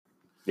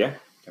Yeah.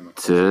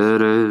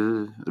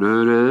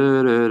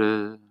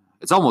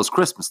 It's almost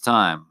Christmas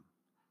time.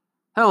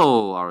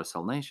 Hello,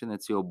 RSL Nation.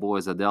 It's your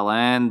boys Adele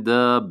and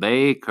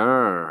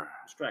Baker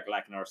Strike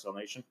like an RSL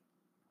Nation.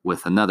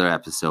 with another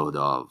episode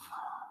of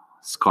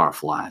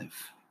Scarf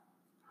Live,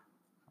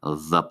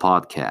 the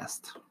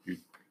podcast.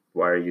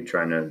 Why are you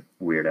trying to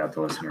weird out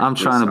the listener? I'm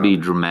trying to be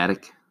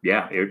dramatic,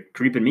 Yeah, you're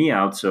creeping me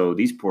out. So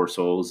these poor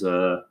souls,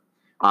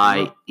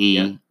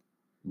 i.e.,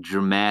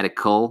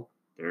 dramatical.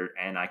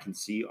 and I can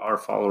see our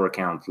follower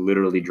count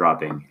literally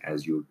dropping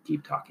as you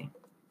keep talking.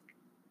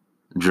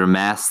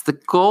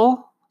 Dramastical?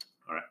 All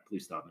right,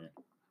 please stop, man.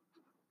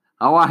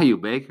 How are you,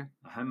 Baker?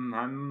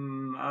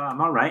 I'm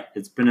all right.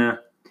 It's been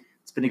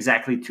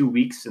exactly 2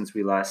 weeks since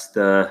we last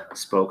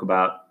spoke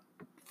about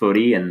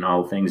footy and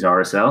all things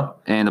RSL.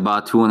 And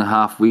about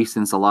 2.5 weeks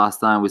since the last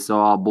time we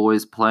saw our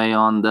boys play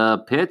on the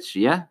pitch,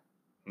 yeah?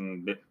 A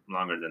bit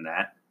longer than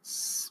that.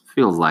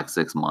 Feels like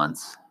 6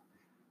 months.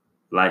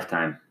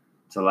 Lifetime.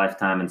 It's a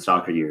lifetime in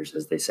soccer years,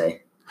 as they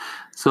say.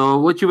 So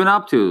what you been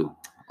up to?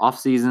 Off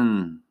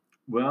season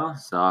Well,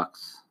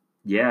 sucks.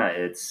 yeah,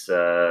 it's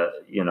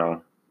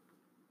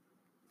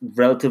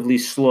relatively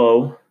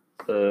slow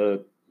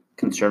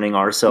concerning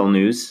RSL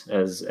news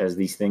as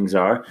these things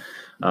are.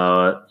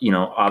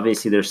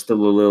 Obviously there's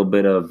still a little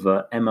bit of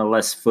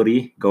MLS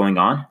footy going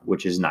on,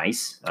 which is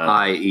nice.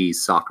 I.e.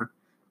 soccer.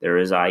 There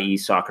is IE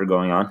soccer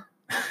going on.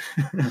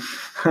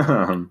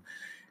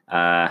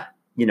 I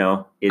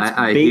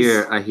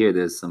hear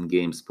there's some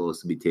games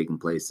supposed to be taking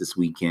place this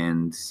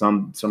weekend.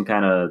 Some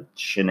kind of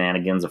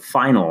shenanigans, a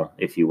final,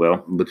 if you will,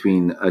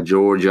 between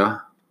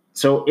Georgia.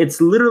 So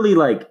it's literally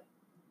like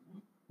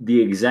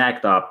the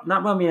exact not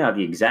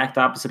the exact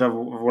opposite of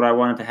what I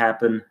wanted to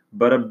happen,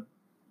 but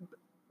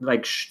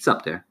it's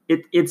up there.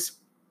 It's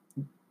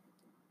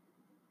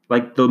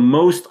like the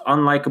most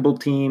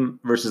unlikable team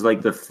versus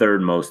like the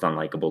third most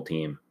unlikable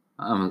team.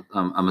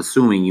 I'm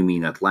assuming you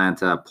mean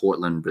Atlanta,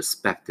 Portland,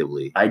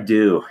 respectively. I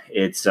do.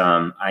 It's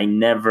I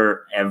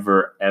never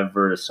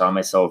ever saw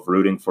myself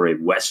rooting for a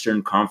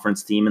Western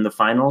Conference team in the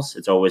finals.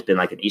 It's always been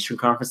like an Eastern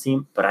Conference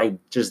team, but I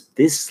just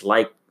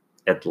dislike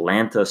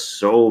Atlanta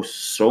so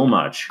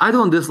much. I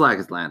don't dislike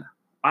Atlanta.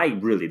 I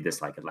really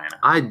dislike Atlanta.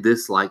 I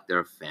dislike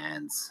their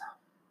fans.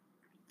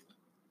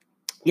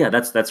 Yeah,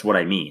 that's what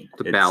I mean.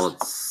 The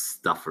ballot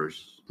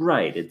stuffers.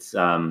 Right. It's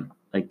and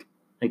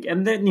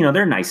then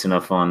they're nice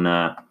enough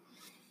on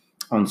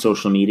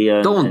social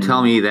media. Don't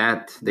tell me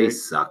that. They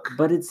suck.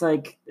 But it's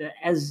like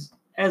as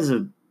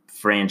a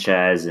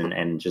franchise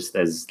and just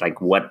as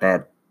like what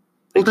that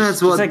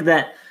that's what like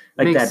that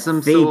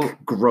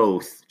fake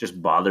growth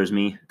just bothers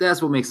me.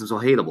 That's what makes them so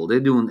hateable. They're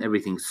doing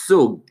everything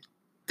so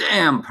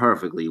damn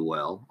perfectly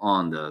well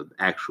on the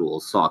actual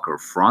soccer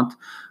front,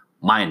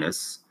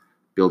 minus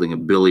building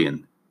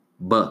 $1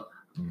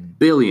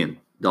 billion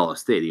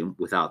stadium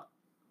without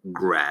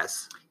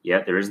grass.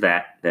 Yeah, there is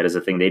that. That is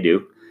a thing they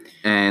do.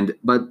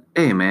 But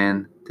hey,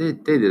 man, they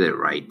did it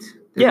right.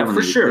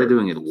 Sure. They're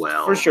doing it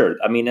well. For sure.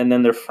 I mean, and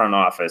then their front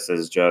office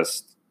is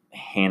just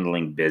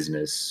handling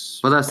business.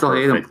 But I still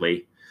hate them.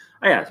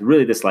 Oh, yeah,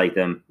 really dislike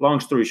them.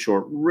 Long story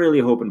short, really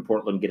hoping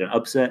Portland get an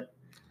upset.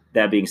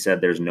 That being said,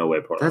 there's no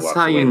way Portland. That's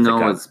how you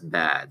know it's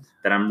bad.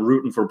 That I'm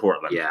rooting for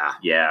Portland.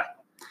 Yeah.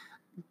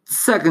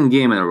 Second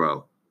game in a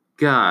row.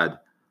 God.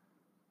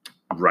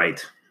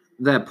 Right.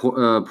 That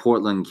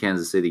Portland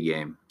Kansas City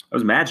game. That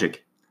was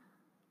magic.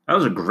 That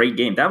was a great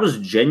game. That was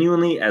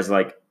genuinely, as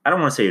like, I don't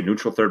want to say a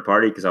neutral third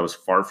party because I was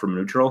far from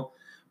neutral,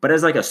 but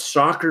as like a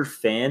soccer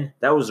fan,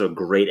 that was a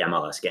great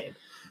MLS game.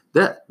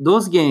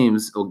 Those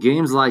games or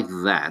games like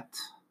that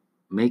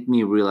make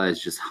me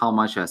realize just how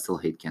much I still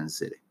hate Kansas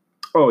City.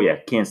 Oh yeah,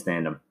 can't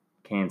stand them.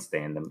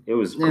 It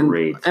was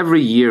great.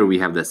 Every year we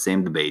have the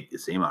same debate, the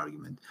same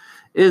argument.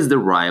 Is the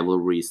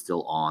rivalry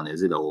still on?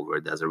 Is it over?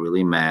 Does it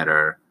really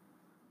matter?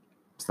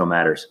 Still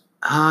matters.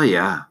 Oh,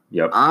 yeah.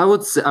 Yep. I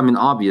would say,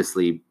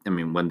 obviously,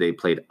 when they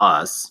played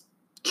us,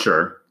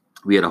 sure,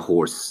 we had a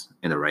horse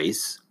in the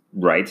race.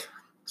 Right.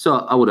 So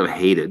I would have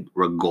hated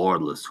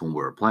regardless whom we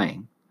were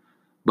playing.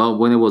 But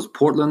when it was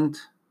Portland,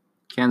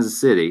 Kansas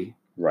City,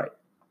 right,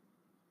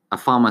 I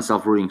found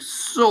myself rooting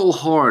so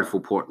hard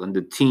for Portland,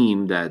 the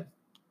team that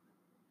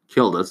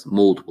killed us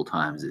multiple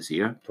times this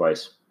year.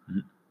 Twice.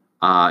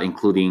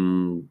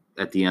 Including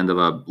at the end of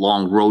a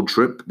long road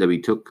trip that we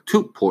took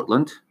to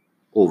Portland.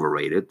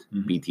 Overrated.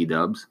 BT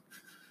Dubs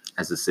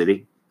as a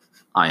city.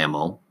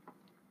 IMO.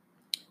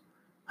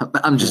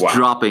 I'm just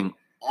dropping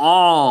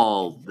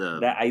all the...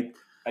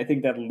 I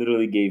think that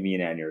literally gave me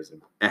an aneurysm.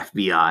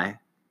 FBI.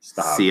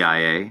 Stop.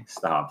 CIA.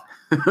 Stop.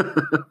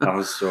 That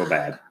was so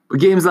bad.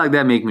 But games like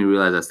that make me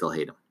realize I still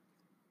hate them.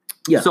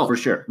 Yeah, so, for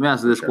sure. Let me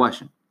answer this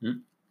question. Mm-hmm.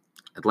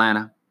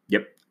 Atlanta.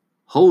 Yep.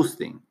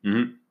 Hosting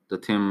the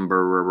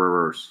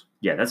Timbers.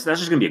 Yeah, that's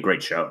just going to be a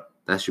great show.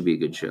 That should be a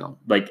good show.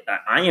 Like,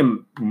 I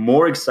am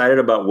more excited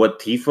about what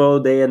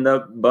tifo they end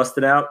up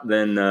busting out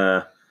than...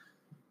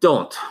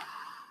 Don't.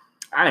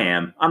 I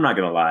am. I'm not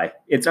going to lie.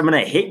 I'm going to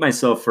hate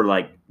myself for,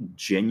 like,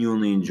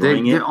 genuinely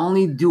enjoying it. They're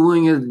only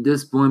doing it at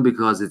this point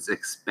because it's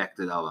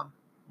expected of them.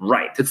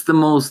 Right. It's the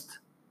most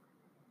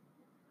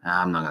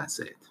I'm not gonna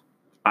say it.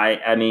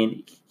 I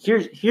mean,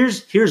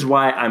 here's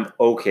why I'm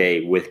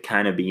okay with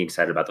kind of being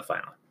excited about the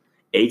final.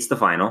 Eight's the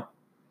final.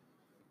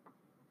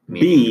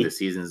 Meaning the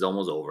season is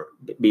almost over.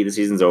 The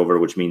season's over,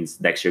 which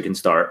means next year can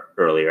start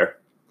earlier.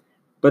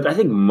 But I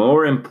think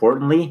more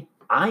importantly,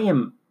 I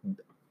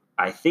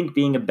think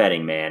being a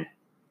betting man,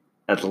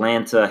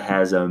 Atlanta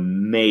has a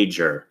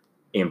major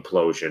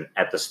implosion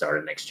at the start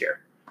of next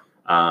year.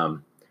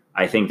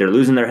 I think they're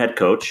losing their head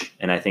coach,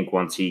 and I think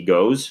once he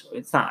goes,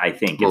 it's not. I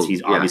think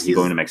he's obviously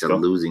going to Mexico.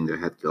 Losing their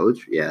head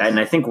coach, yeah. And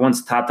I think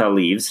once Tata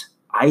leaves,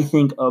 I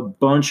think a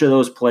bunch of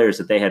those players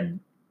that they had,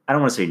 I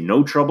don't want to say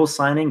no trouble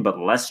signing, but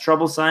less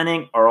trouble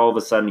signing, are all of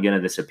a sudden going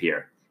to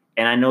disappear.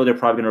 And I know they're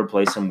probably going to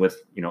replace him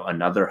with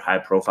another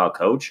high-profile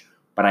coach,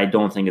 but I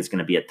don't think it's going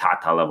to be a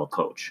Tata level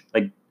coach.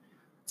 Like,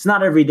 it's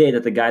not every day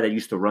that the guy that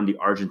used to run the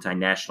Argentine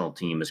national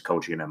team is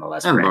coaching an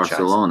MLS franchise.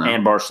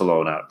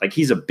 Barcelona. Like,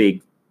 he's a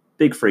big,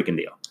 big freaking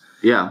deal.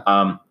 Yeah.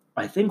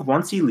 I think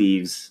once he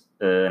leaves,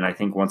 and I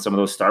think once some of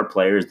those star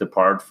players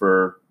depart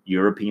for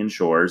European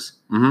shores,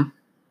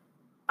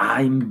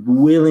 I'm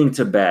willing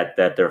to bet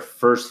that their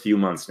first few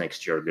months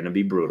next year are going to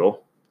be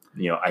brutal.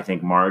 I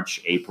think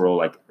March, April,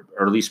 like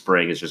early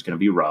spring is just going to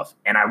be rough.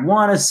 And I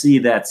want to see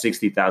that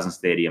 60,000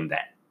 stadium then.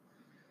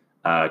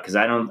 Because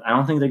I don't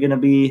think they're going to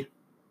be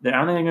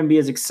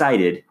as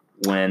excited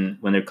when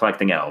they're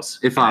collecting L's.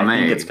 I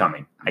think it's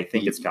coming. I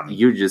think it's coming.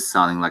 You're just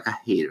sounding like a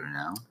hater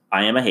now.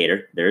 I am a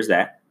hater. There's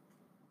that.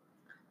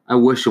 I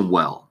wish him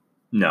well.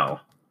 No.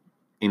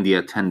 In the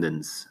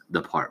attendance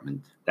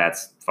department.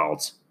 That's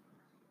false.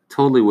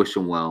 Totally wish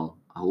him well.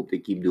 I hope they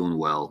keep doing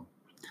well.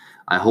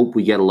 I hope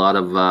we get a lot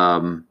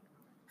of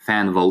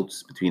fan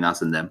votes between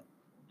us and them.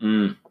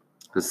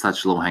 It's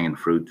such low-hanging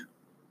fruit.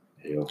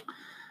 Ew.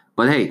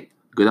 But hey,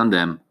 good on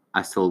them.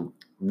 I still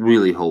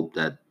really hope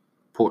that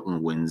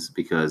Portland wins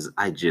because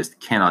I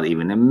just cannot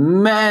even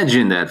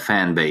imagine that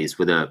fan base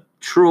with a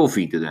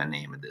trophy to their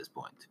name at this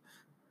point.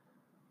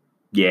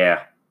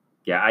 Yeah.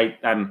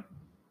 I'm.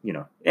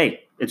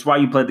 Hey, it's why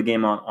you played the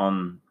game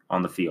on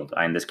the field.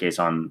 In this case,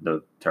 on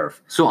the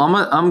turf. So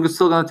I'm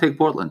still gonna take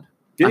Portland.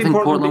 I think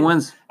Portland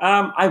wins.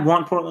 I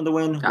want Portland to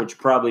win, which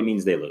probably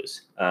means they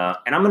lose.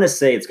 And I'm gonna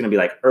say it's gonna be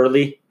like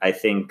early. I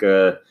think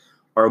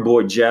our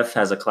boy Jeff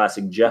has a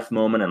classic Jeff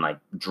moment and like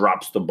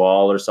drops the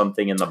ball or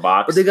something in the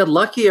box. But they got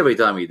lucky every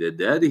time he did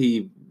that.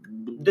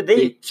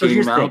 So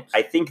here's the thing.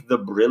 I think the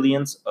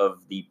brilliance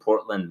of the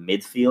Portland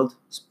midfield,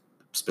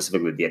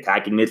 specifically the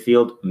attacking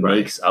midfield,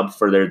 makes up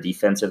for their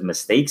defensive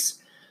mistakes.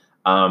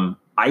 I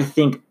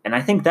think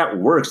that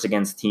works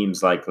against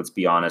teams like, let's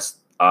be honest,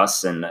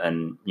 us and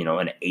an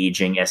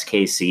aging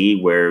SKC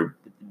where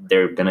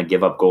they're gonna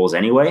give up goals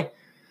anyway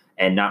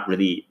and not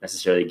really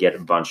necessarily get a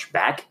bunch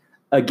back.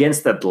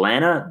 Against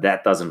Atlanta,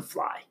 that doesn't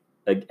fly.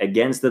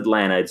 Against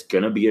Atlanta, it's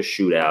gonna be a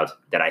shootout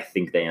that I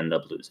think they end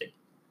up losing.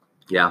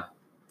 Yeah,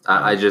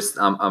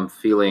 I'm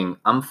feeling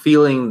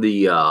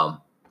the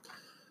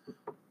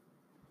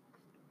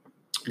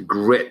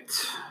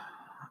grit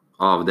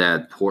of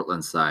that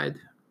Portland side.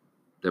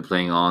 They're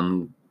playing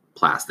on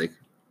plastic,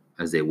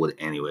 as they would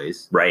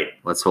anyways. Right.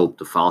 Let's hope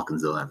the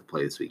Falcons don't have to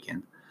play this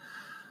weekend.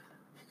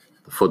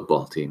 The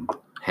football team,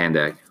 hand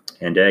egg.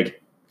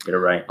 Get it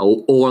right.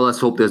 Or let's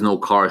hope there's no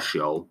car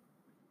show.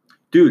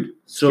 Dude,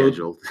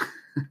 scheduled.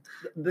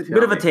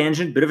 Bit of a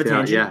tangent.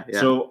 Yeah.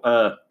 So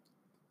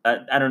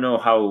I don't know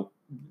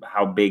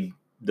how big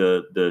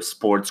the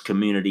sports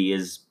community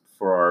is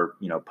for our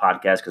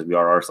podcast because we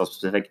are ourselves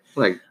specific.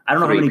 Like I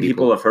don't know how many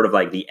people have heard of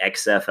like the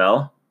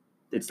XFL.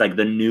 It's like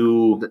the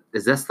new.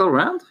 Is that still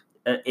around?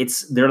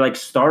 They're like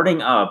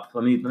starting up.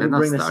 Let me bring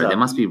this up. They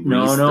must be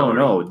restarting.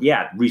 No.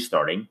 Yeah,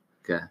 restarting.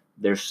 Okay.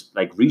 There's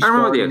like restarting. I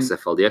remember the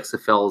XFL. The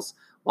XFL's,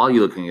 while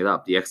you're looking it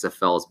up, the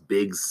XFL's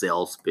big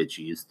sales pitch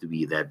used to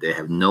be that they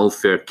have no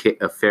fair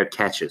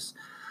catches.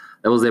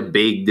 That was their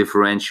big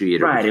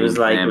differentiator. Right. It was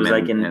like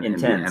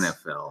intense. The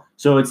NFL.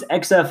 So it's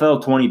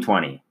XFL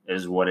 2020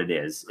 is what it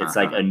is. It's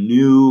like a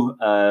new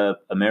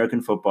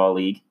American Football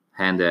League.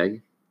 Hand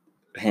egg.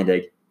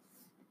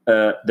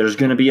 There's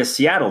going to be a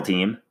Seattle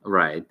team.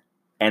 Right.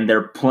 And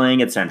they're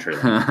playing at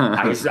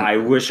CenturyLink. I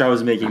wish I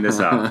was making this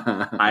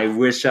up.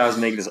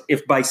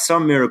 If by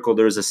some miracle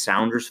there's a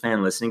Sounders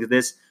fan listening to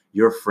this,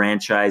 your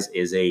franchise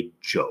is a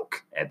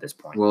joke at this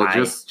point. Well,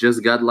 just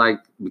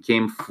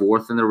became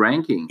fourth in the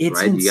rankings,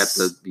 right? You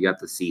got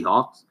the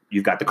Seahawks.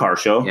 You've got the car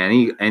show.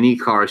 Any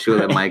car show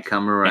that might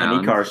come around.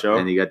 Any car show.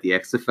 And you got the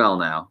XFL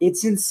now.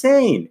 It's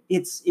insane.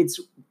 It's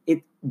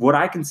what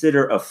I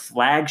consider a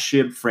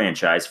flagship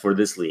franchise for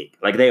this league.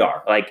 Like they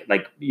are. Like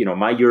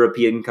my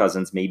European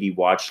cousins maybe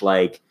watch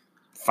like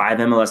 5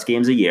 MLS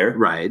games a year.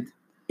 Right.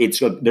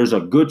 There's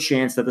a good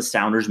chance that the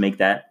Sounders make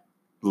that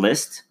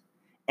list.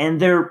 And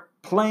they're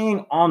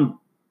playing on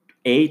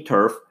A,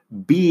 turf,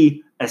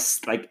 B,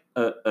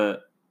 to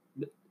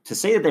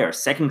say that they are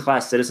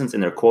second-class citizens in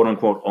their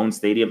quote-unquote own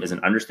stadium is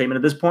an understatement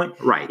at this point.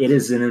 Right. It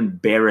is an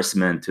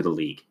embarrassment to the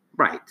league.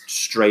 Right.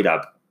 Straight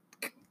up.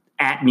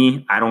 At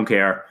me, I don't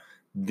care.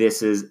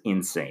 This is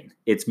insane.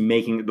 It's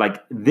making,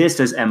 this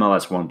is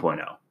MLS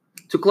 1.0.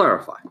 To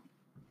clarify,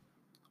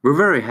 We're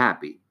very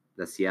happy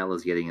that Seattle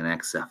is getting an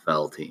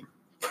XFL team.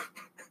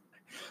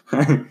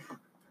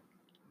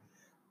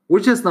 We're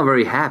just not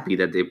very happy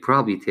that they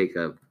probably take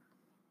a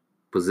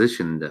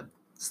position in the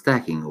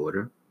stacking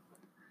order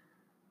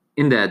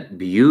in that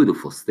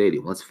beautiful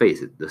stadium. Let's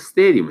face it, the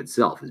stadium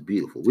itself is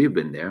beautiful. We've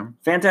been there.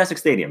 Fantastic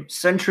stadium.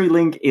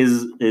 CenturyLink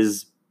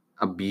is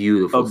a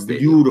beautiful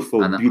stadium.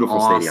 Beautiful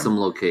awesome stadium.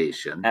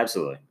 Location.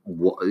 Absolutely.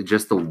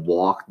 Just a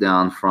walk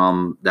down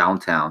from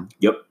downtown.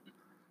 Yep.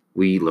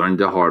 We learned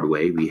the hard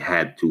way. We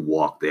had to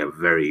walk there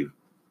very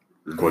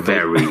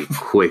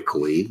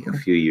quickly a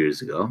few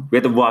years ago. We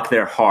had to walk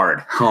there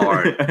hard.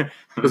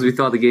 Because we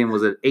thought the game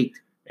was at 8.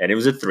 And it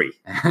was at 3.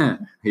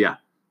 Yeah.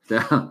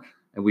 And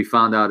we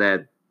found out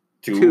at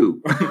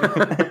 2.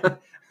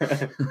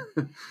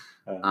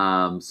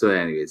 So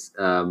anyways,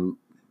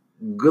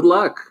 good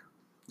luck.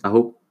 I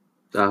hope.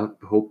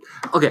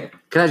 Okay,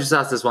 can I just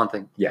ask this one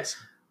thing? Yes.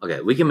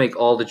 Okay, we can make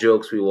all the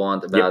jokes we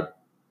want about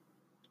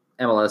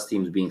MLS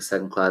teams being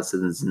second-class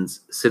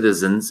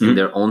citizens in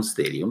their own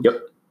stadium.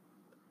 Yep.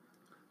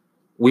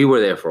 We were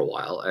there for a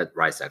while at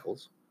Rice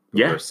Eccles.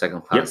 We were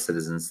second-class Yep.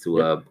 citizens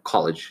to a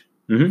college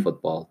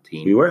football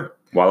team. We were,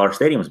 while our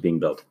stadium was being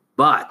built.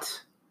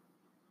 But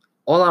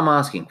all I'm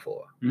asking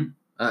for,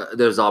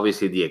 there's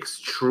obviously the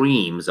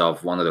extremes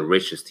of one of the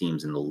richest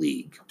teams in the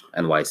league,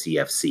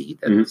 NYCFC,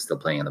 that is still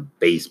playing in a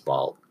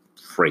baseball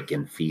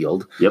freaking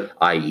field,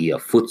 i.e. a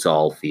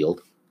futsal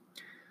field.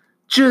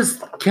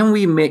 Just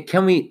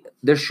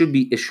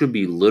it should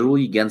be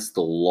literally against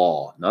the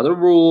law, not a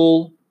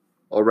rule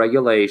or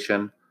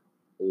regulation,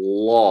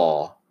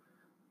 law,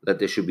 that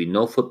there should be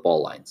no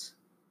football lines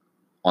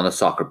on a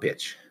soccer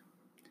pitch.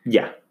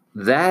 Yeah.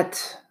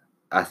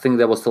 I think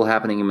that was still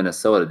happening in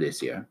Minnesota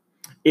this year.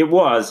 It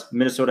was.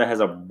 Minnesota has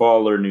a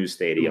baller new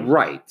stadium.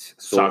 Right.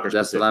 So soccer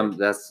that's specific.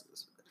 That's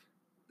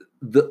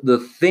the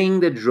thing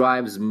that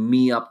drives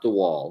me up the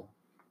wall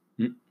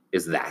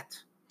is that.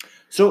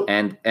 So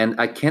and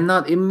I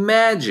cannot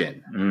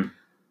imagine,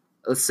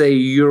 let's say,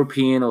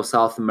 European or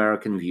South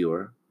American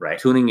viewer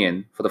tuning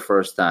in for the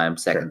first time,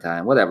 second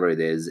time, whatever it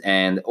is,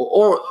 and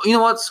or you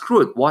know what,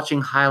 screw it, watching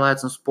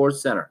highlights on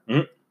Sports Center,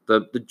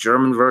 the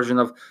German version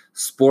of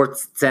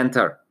Sports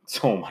Center.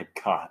 Oh my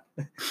God.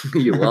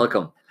 You're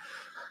welcome.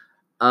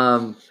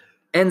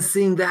 And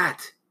seeing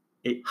that,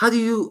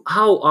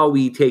 how are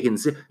we taking?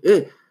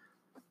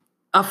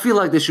 I feel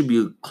like there should be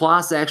a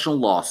class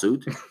action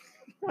lawsuit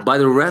by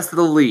the rest of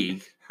the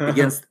league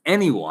against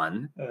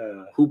anyone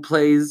who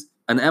plays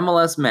an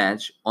MLS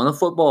match on a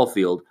football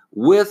field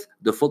with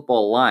the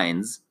football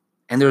lines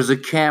and there's a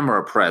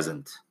camera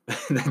present.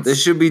 There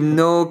should be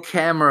no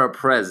camera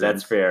present.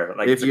 That's fair.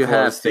 Like if you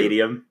have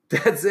stadium.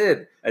 That's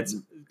it.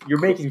 You're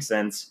making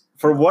sense.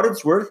 For what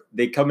it's worth,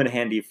 they come in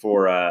handy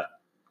for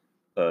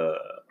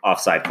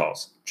offside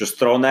calls. Just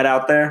throwing that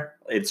out there.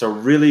 It's a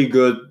really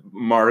good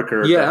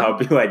marker to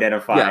help you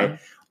identify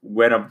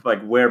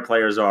where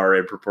players are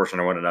in proportion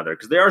to one another,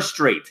 because they are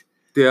straight.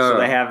 So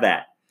they have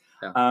that.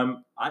 Yeah.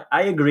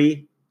 I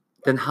agree.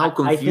 Then how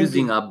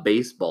confusing are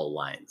baseball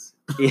lines?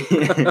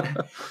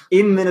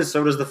 In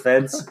Minnesota's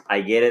defense,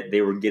 I get it.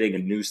 They were getting a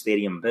new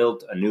stadium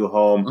built, a new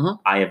home.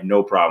 I have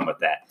no problem with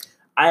that.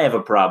 I have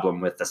a problem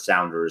with the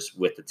Sounders,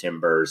 with the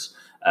Timbers.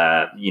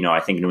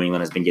 I think New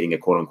England has been getting a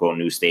quote-unquote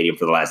new stadium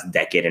for the last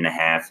decade and a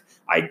half.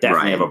 I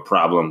definitely have a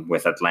problem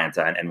with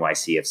Atlanta and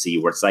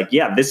NYCFC, where it's like,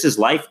 yeah, this is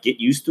life. Get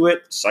used to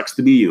it. Sucks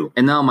to be you.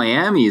 And now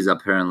Miami is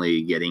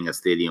apparently getting a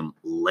stadium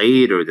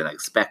later than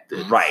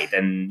expected. Right.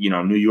 And,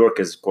 New York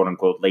is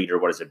quote-unquote later.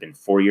 What has it been,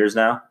 4 years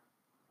now?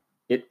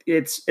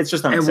 It's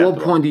just unacceptable. At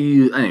what point do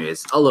you...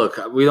 Anyways, look,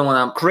 we don't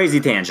want to...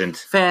 Crazy tangent.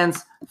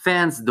 Fans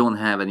don't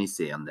have any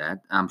say on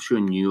that. I'm sure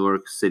New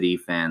York City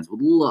fans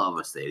would love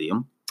a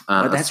stadium.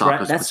 A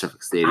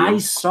soccer-specific stadium. I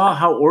saw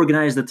how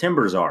organized the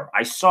Timbers are.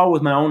 I saw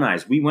with my own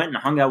eyes. We went and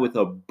hung out with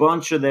a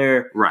bunch of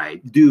their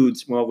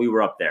dudes while we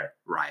were up there.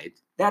 Right.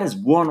 That is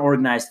one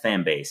organized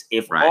fan base.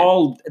 If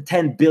all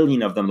 10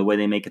 billion of them, the way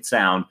they make it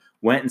sound,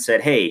 went and said,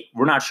 hey,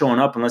 we're not showing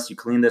up unless you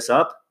clean this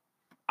up,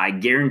 I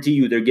guarantee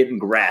you they're getting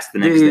grass the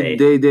next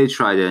day. They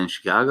tried it in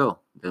Chicago.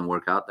 Didn't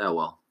work out that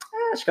well.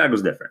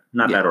 Chicago's different.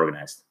 Not that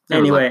organized.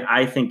 Anyway,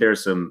 I think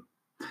there's some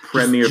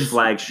premier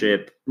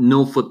flagship.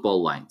 No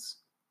football lines.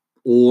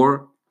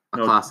 Or a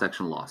class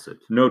action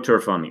lawsuit. No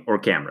turf on me. Or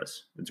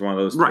cameras. It's one of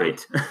those three.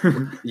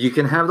 Right. You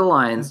can have the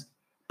lines,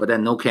 but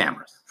then no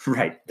cameras.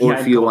 Right. Or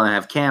if you want to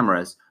have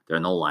cameras, there are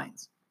no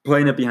lines.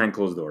 Playing it behind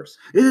closed doors.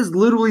 It is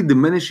literally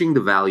diminishing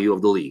the value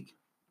of the league.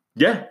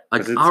 Yeah.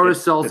 Like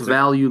RSL's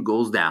value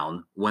goes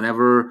down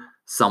whenever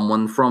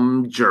someone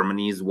from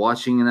Germany is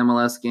watching an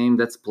MLS game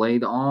that's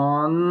played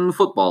on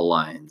football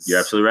lines. You're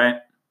absolutely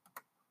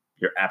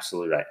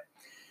right.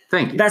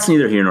 Thank you. That's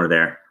neither here nor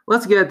there.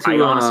 Let's get to... I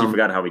honestly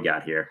forgot how we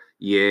got here.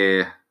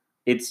 Yeah.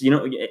 It's,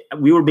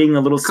 we were being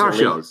a little silly.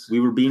 Shows. We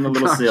were being a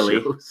little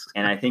silly. Shows.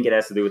 And I think it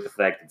has to do with the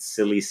fact that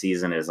silly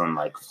season is on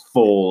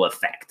full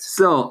effect.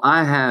 So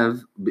I'll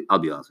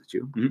be honest with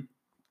you. Mm-hmm.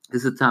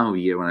 This is the time of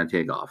year when I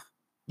take off.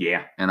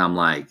 Yeah. And I'm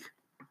like,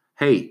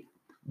 hey,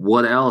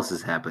 what else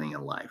is happening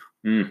in life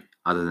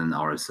other than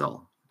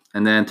RSL?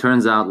 And then it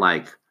turns out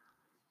like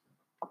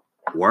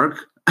work.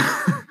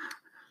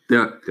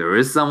 There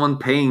is someone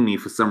paying me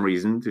for some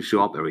reason to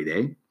show up every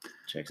day.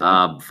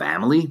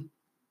 Family.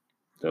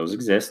 Those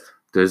exist.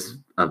 There's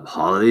a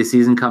holiday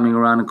season coming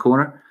around the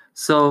corner.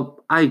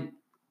 So I've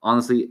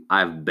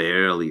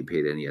barely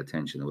paid any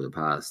attention over the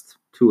past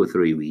 2 or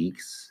 3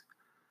 weeks.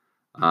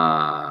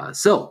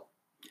 So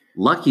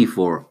lucky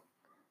for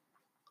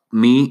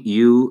me,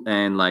 you,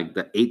 and like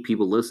the 8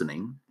 people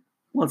listening.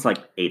 Well, it's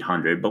like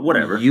 800, but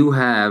whatever. You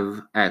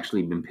have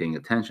actually been paying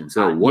attention.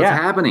 So what's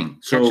happening?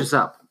 Catch us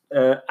up.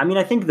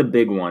 I think the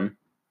big one,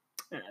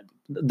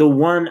 the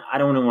one I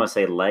don't want to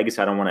say legs.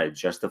 I don't want to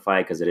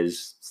justify because it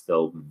is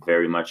still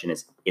very much in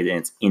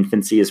its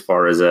infancy as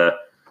far as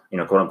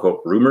quote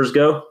unquote rumors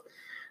go.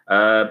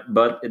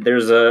 But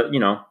there's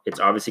it's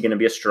obviously going to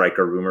be a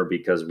striker rumor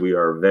because we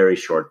are very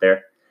short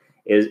there.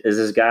 Is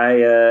this guy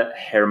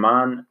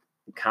Germán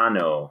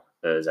Cano?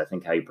 Is I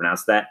think how you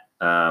pronounce that.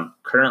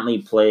 Currently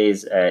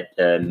plays at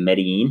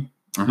Medellín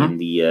in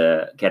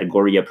the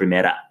Categoría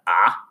Primera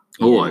A.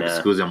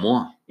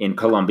 Excusez-moi. In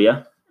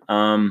Colombia.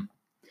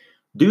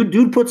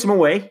 Dude puts him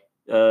away.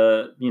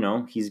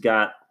 He's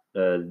got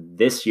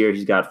this year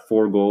he's got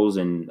 4 goals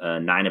in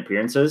 9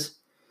 appearances.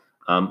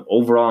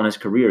 Overall in his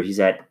career, he's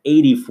at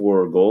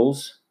 84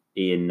 goals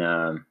in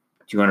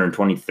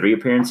 223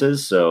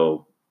 appearances.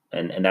 So,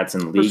 and that's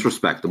in the league. That's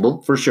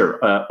respectable for sure.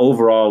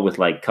 Overall, with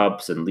like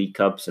cups and league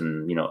cups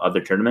and other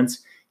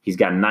tournaments, he's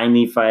got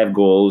 95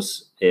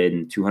 goals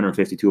in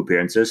 252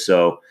 appearances.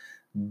 So,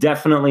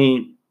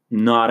 definitely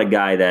not a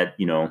guy that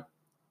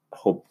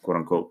hope, quote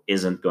unquote,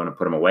 isn't going to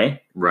put him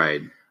away.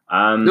 Right.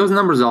 Those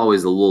numbers are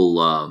always a little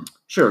a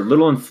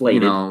little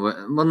inflated.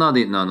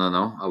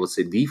 No. I would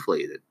say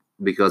deflated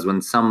because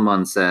when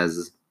someone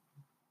says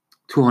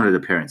 200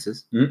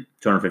 appearances,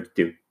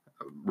 252,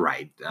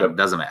 right?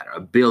 Doesn't matter.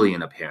 1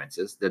 billion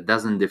appearances. That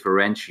doesn't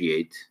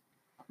differentiate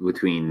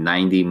between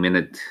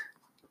 90-minute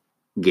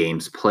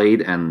games played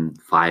and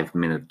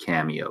 5-minute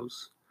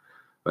cameos.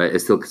 Right? It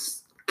still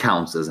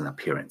counts as an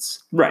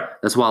appearance. Right.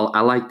 That's why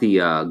I like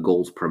the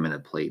goals per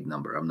minute played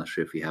number. I'm not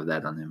sure if you have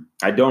that on him.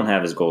 I don't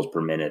have his goals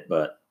per minute,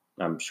 but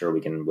I'm sure we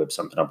can whip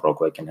something up real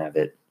quick and have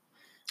it.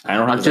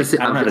 I've just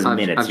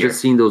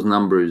seen those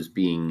numbers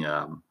being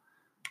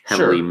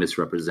heavily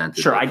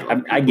misrepresented. Sure,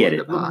 I get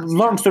it.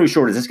 Long story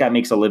short is this guy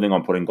makes a living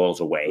on putting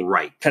goals away.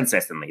 Right.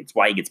 Consistently. It's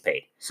why he gets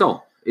paid.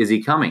 So, is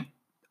he coming?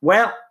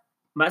 Well,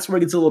 that's where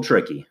it gets a little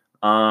tricky.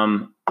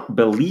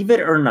 Believe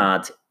it or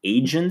not,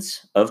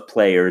 agents of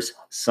players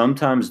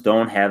sometimes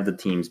don't have the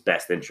team's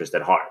best interest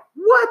at heart.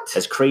 What?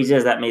 As crazy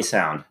as that may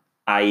sound,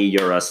 i.e.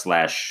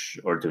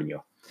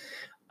 Yura/Ortuño.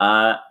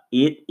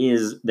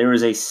 There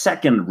is a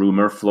second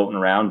rumor floating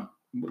around,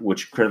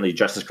 which currently is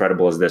just as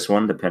credible as this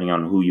one, depending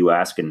on who you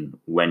ask and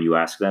when you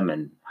ask them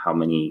and how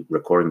many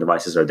recording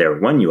devices are there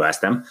when you ask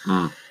them,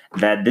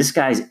 that this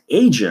guy's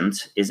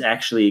agent is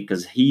actually,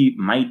 because he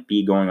might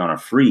be going on a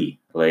free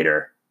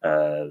later,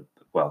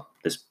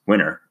 this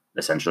winter,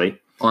 essentially.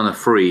 On a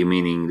free,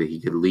 meaning that he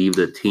could leave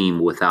the team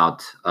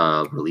without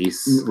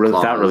release.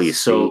 Without release.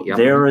 So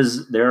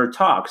there are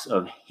talks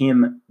of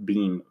him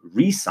being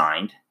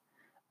re-signed,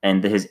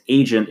 and his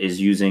agent is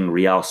using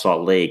Real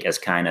Salt Lake as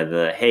kind of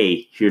the,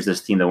 hey, here's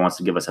this team that wants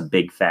to give us a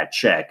big fat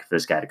check for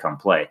this guy to come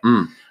play.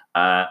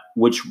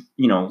 Which,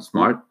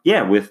 smart.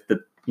 Yeah, with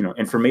the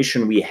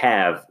information we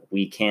have,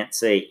 we can't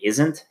say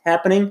isn't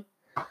happening.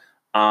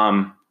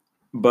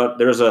 But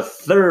there's a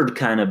third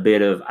kind of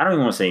bit of, I don't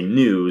even want to say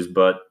news,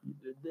 but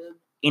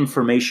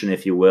information,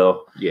 if you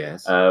will.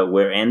 Yes.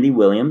 Where Andy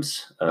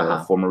Williams,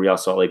 former Real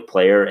Salt Lake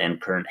player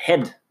and current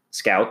head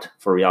scout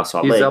for Real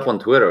Salt Lake. He's up on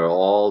Twitter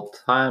all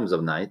times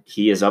of night.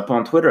 He is up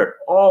on Twitter at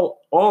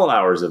all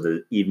hours of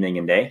the evening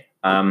and day.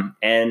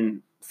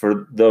 And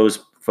for those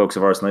folks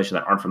of Arsenal Nation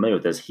that aren't familiar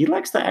with this, he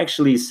likes to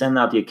actually send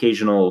out the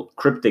occasional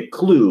cryptic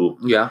clue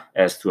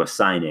as to a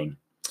signing.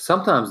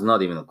 Sometimes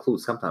not even a clue.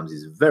 Sometimes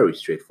he's very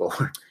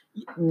straightforward.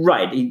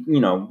 Right.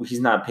 He's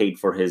not paid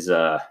for his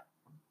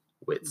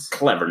wits,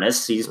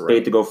 cleverness. He's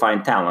paid to go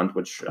find talent,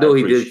 which though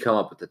he did come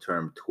up with the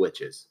term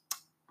twitches.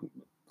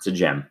 It's a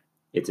gem.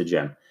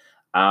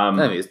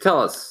 Anyways, tell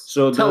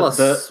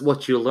us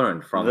what you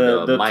learned from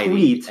the mighty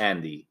tweet,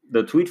 Andy.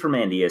 The tweet from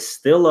Andy is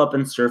still up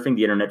and surfing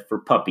the internet for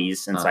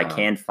puppies since I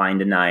can't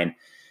find a 9.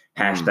 #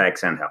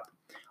 send help.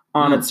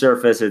 On its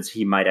surface,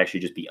 he might actually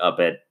just be up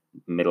at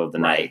middle of the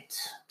night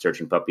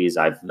searching puppies.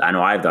 I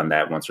know I've done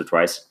that once or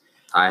twice.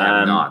 I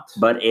have not.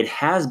 But it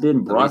has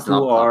been brought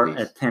to our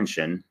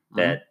attention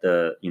that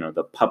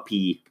the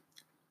puppy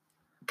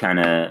kind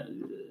of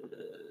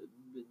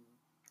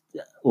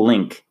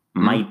link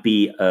might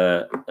be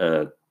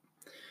a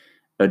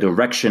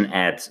direction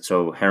at.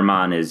 So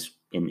Germán is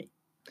in.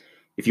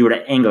 If you were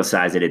to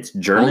anglicize it, it's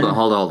German.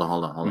 Hold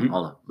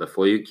on.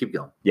 Before you keep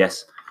going.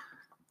 Yes.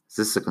 Is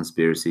this a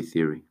conspiracy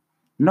theory?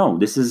 No,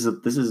 this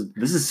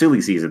is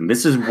silly season.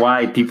 This is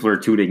why people are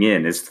tuning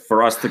in. It's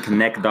for us to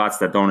connect dots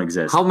that don't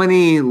exist. How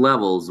many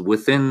levels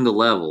within the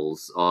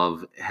levels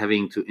of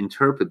having to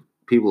interpret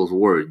people's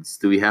words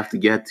do we have to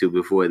get to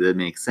before that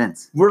makes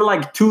sense? We're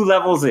like 2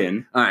 levels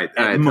in. All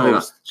right.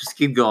 Most. Just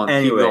keep going.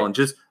 Anyway, keep going.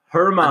 Just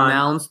Herman.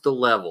 Announce the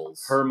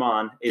levels.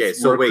 Herman is Okay,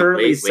 so we're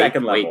currently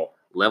second wait. level.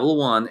 Level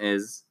 1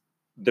 is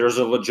there's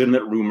a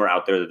legitimate rumor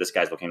out there that this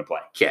guy's looking to play.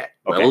 Okay.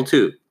 Level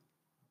 2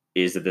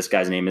 is that this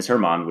guy's name is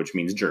Herman, which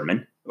means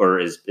German, or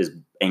is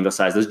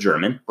anglicized as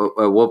German.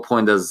 At what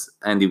point does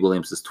Andy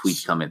Williams'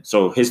 tweet come in?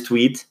 So his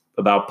tweet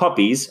about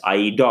puppies,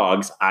 i.e.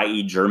 dogs,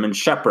 i.e. German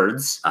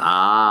shepherds.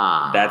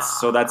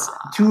 That's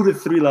 2 to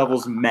 3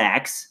 levels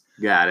max.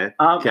 Got it.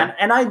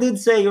 And I did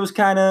say it was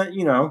kind of,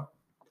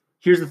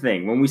 here's the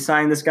thing. When we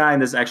sign this guy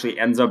and this actually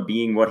ends up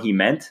being what he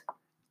meant,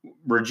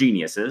 we're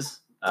geniuses.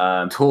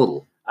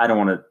 Total. I don't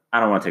want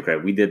to take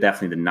credit. We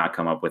definitely did not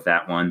come up with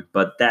that one,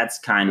 but that's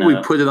kind of. We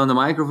put it on the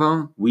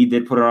microphone. We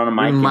did put it on a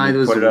mic. We might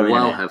as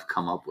well have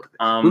come up with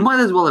it. We might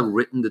as well have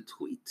written the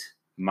tweet.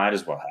 Might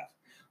as well have.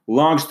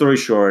 Long story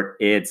short,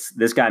 it's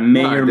this guy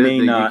may or may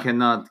not. You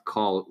cannot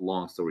call it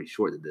long story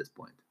short at this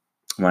point.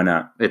 Why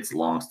not? It's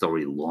long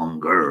story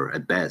longer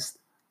at best.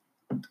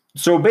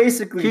 So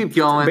basically, keep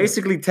going.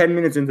 Basically, 10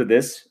 minutes into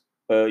this,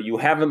 you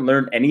haven't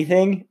learned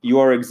anything. You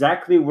are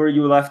exactly where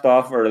you left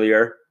off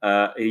earlier.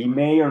 He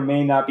may or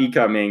may not be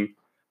coming,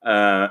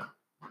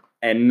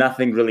 and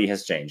nothing really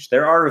has changed.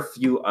 There are a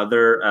few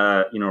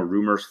other,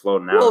 rumors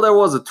floating out. Well, there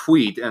was a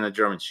tweet and a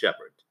German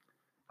Shepherd.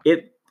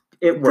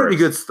 It works. Pretty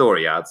good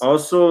story, I'd say.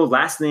 Also,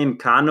 last name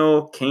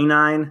Kano,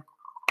 Canine.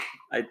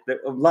 A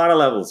lot of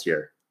levels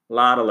here. A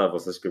lot of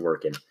levels this could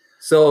work in.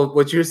 So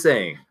what you're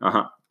saying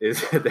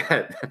is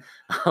that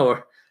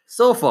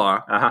so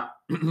far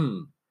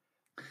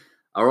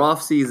our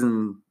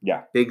off-season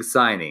big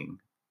signing.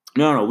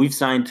 No, we've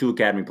signed 2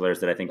 academy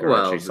players that I think are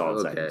actually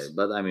solid signings.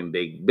 But I mean,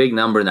 big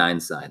number 9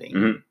 signing.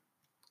 Mm-hmm.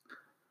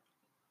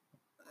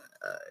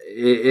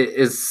 It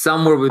is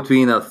somewhere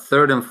between a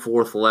 3rd and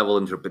 4th level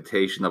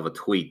interpretation of a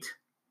tweet.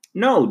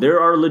 No, there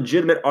are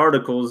legitimate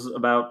articles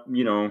about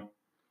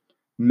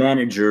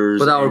managers.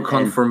 But our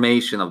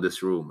confirmation of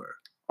this rumor.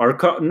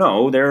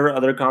 No, there are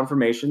other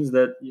confirmations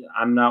that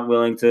I'm not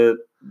willing to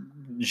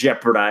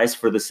jeopardize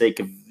for the sake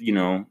of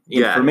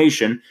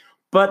information.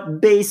 But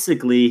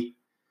basically,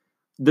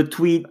 the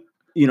tweet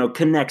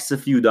connects a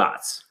few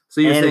dots.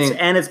 So you're saying,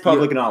 it's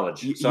public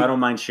knowledge, so I don't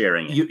mind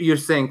sharing it. You're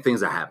saying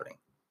things are happening.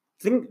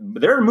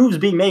 There are moves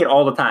being made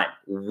all the time.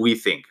 We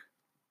think.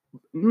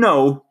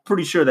 No,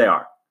 pretty sure they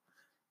are.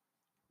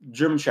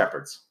 German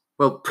Shepherds.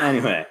 Well,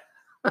 anyway,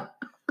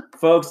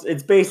 folks,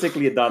 it's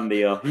basically a done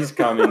deal. He's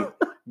coming.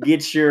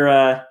 Get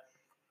your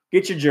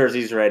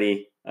jerseys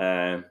ready.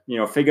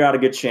 Figure out a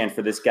good chant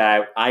for this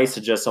guy. I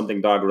suggest something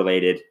dog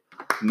related.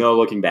 No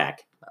looking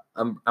back.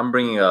 I'm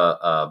bringing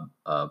a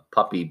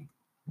puppy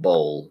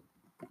bowl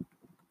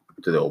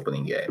to the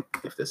opening game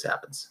if this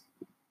happens.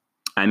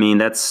 I mean,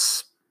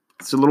 it's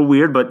a little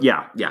weird, but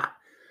yeah.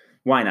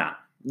 Why not?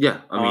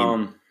 Yeah, I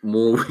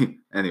mean,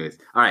 anyways,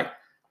 all right.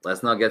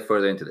 Let's not get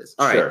further into this.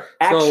 All right, sure.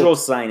 Actual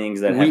signings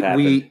that have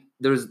happened.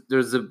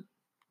 There's a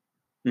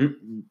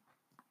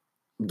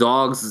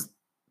dog's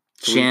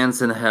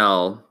chance in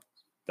hell.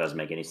 Doesn't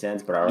make any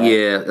sense, but all right.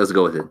 Yeah, let's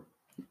go with it.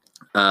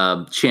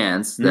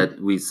 Chance that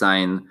we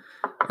sign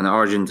an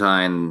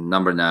Argentine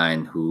number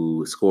 9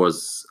 who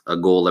scores a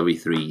goal every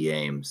 3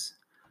 games,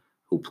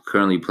 who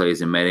currently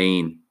plays in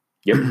Medellin,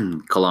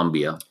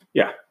 Colombia.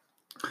 Yeah.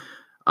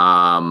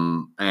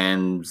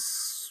 And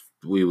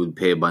we would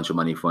pay a bunch of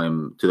money for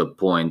him to the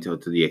point or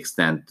to the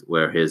extent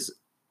where his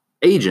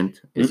agent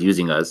is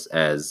using us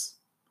as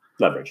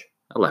leverage.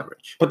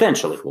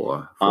 Potentially.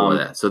 For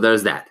that. So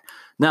there's that.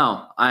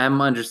 Now, I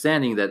am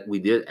understanding that we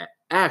did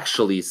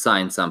actually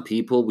sign some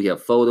people. We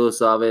have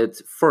photos of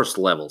it. First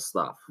level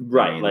stuff.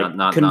 Right. I mean,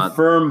 not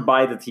confirmed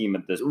by the team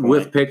at this point.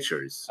 With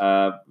pictures.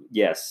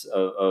 Yes.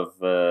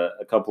 Of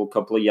a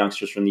couple of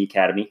youngsters from the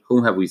academy.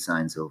 Whom have we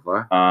signed so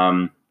far?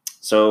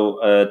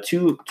 So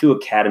two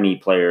academy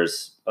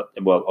players,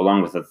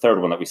 along with the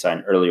third one that we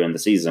signed earlier in the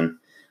season,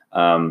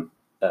 are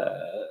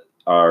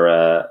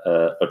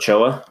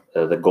Ochoa,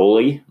 the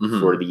goalie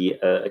for the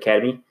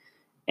academy,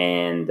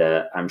 and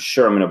I'm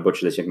sure I'm going to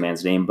butcher this young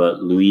man's name,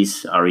 but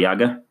Luis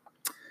Arriaga.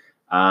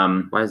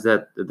 Why is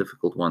that a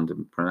difficult one to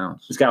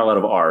pronounce? It's got a lot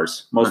of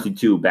R's, mostly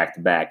 2 back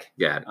to back.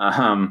 Yeah.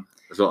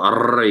 So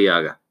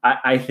Arriaga.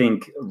 I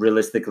think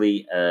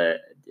realistically,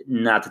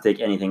 not to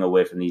take anything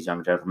away from these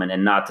young gentlemen,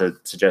 and not to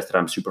suggest that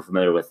I'm super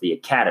familiar with the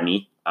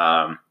academy,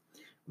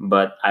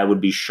 but I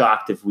would be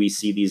shocked if we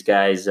see these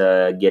guys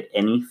get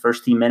any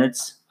first team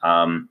minutes.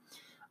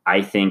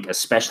 I think,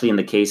 especially in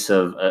the case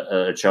of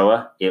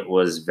Ochoa, it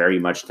was very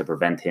much to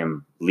prevent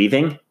him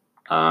leaving.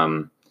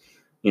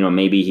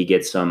 Maybe he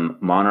gets some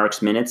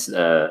Monarchs minutes.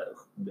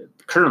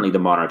 Currently, the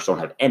Monarchs don't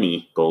have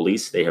any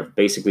goalies. They have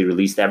basically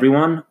released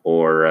everyone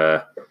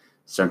or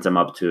sent them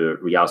up to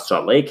Real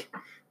Salt Lake.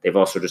 They've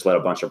also just let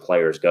a bunch of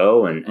players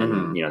go, and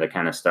they're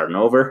kind of starting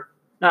over.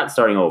 Not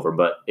starting over,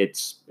 but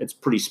it's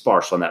pretty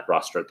sparse on that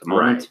roster at the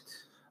moment.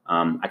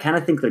 Right. I kind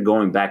of think they're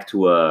going back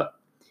to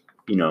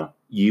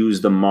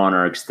use the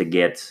Monarchs to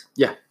get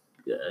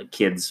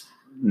kids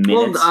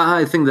minutes. Well,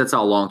 I think that's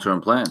our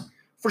long-term plan.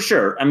 For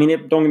sure. I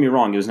mean, don't get me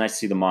wrong. It was nice to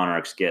see the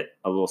Monarchs get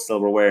a little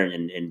silverware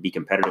and be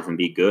competitive and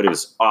be good. It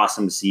was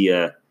awesome to see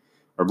our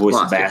boy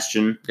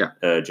Sebastian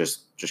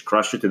just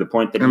crush it to the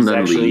point that he's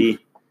actually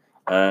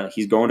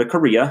he's going to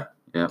Korea,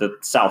 the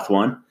South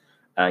one.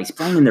 He's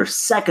playing in their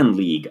second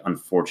league,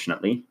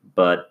 unfortunately.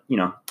 But,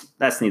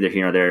 that's neither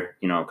here nor there.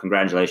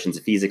 Congratulations.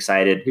 If he's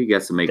excited. He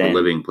gets to make a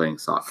living playing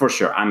soccer. For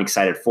sure. I'm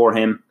excited for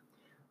him.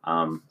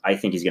 I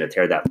think he's going to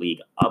tear that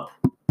league up.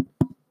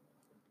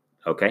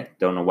 Okay.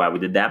 Don't know why we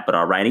did that, but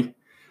alrighty.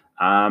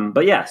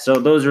 But yeah, so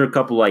those are a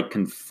couple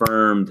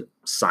confirmed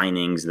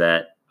signings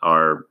that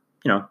are,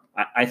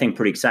 I think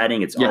pretty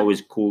exciting. It's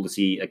always cool to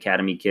see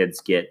academy kids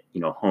get,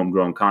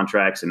 homegrown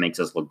contracts. It makes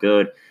us look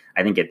good.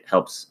 I think it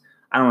helps,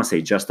 I don't want to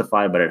say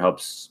justify, but it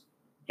helps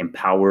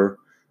empower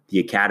the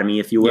academy,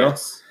 if you will.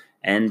 Yes.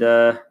 And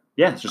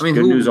it's just good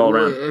news all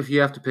around. If you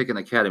have to pick an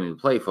academy to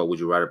play for, would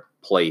you rather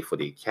play for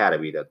the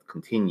academy that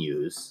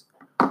continues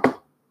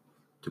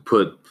to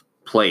put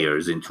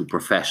players into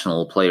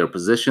professional player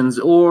positions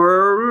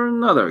or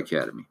another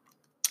academy?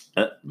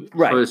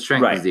 Right. So it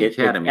strengthens the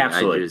academy.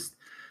 Absolutely.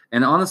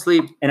 And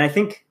honestly, I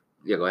think,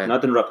 go ahead.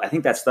 Not to interrupt, I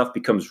think that stuff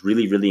becomes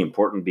really, really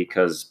important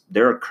because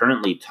there are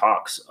currently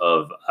talks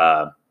of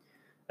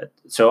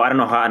so I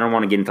don't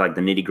want to get into the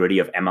nitty gritty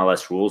of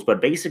MLS rules,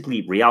 but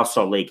basically Real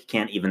Salt Lake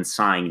can't even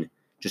sign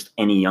just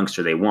any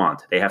youngster they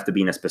want. They have to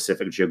be in a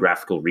specific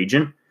geographical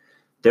region.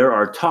 There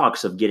are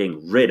talks of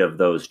getting rid of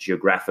those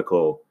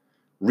geographical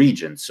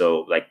regions.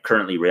 So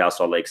currently Real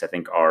Salt Lakes, I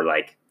think, are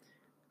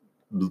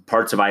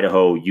parts of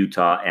Idaho,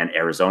 Utah, and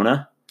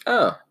Arizona.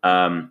 Oh.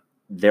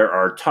 There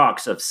are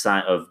talks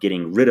of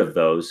getting rid of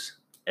those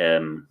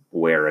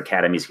where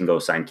academies can go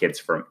sign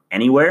kids from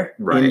anywhere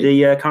in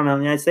the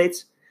continental United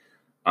States.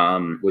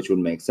 Which would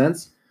make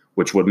sense.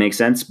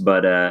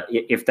 But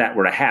if that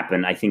were to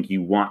happen, I think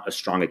you want a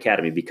strong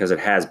academy because it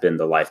has been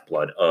the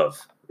lifeblood of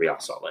Real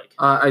Salt Lake.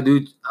 I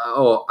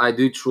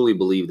do truly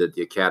believe that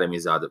the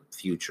academies are the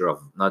future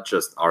of not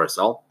just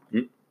RSL,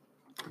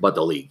 but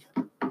the league.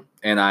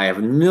 And I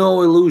have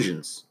no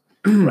illusions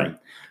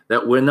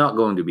that we're not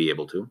going to be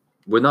able to.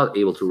 We're not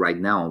able to right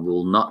now. We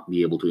will not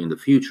be able to in the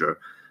future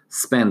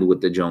spend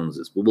with the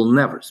Joneses. We will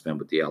never spend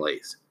with the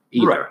LAs.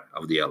 Either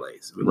of the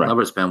LAs. We will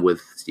never spend with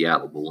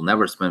Seattle. We will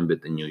never spend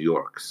with the New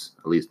Yorks,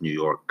 at least New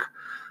York.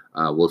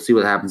 We'll see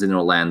what happens in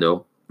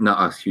Orlando. No,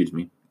 excuse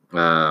me.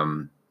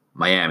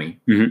 Miami.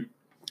 Mm-hmm.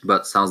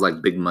 But sounds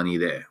like big money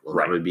there. We'll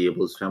never be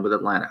able to spend with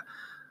Atlanta.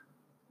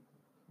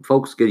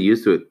 Folks, get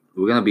used to it.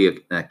 We're going to be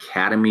an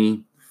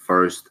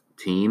academy-first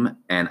team,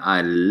 and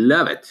I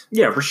love it.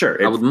 Yeah, for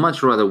sure. I would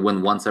much rather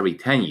win once every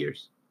 10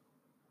 years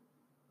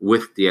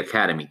with the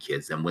academy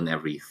kids than win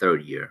every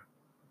third year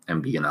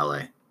and be in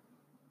LA.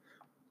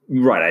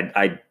 Right.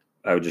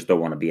 I just don't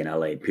want to be in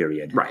LA,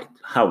 period. Right.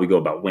 How we go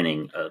about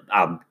winning,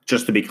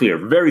 just to be clear,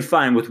 very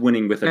fine with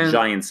winning with a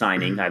giant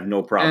signing. I have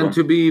no problem. And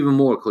to be even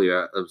more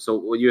clear, so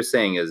what you're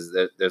saying is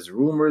that there's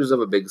rumors of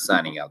a big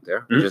signing out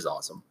there, which is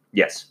awesome.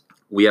 Yes.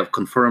 We have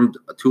confirmed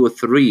 2 or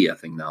 3, I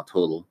think now,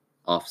 total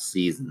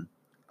off-season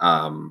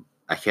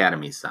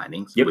academy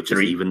signings, which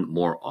 3. Is even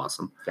more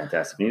awesome.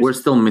 Fantastic news. We're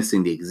still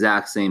missing the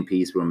exact same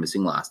piece we were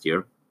missing last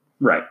year.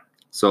 Right.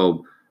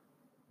 So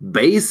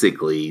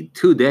basically,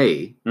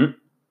 today,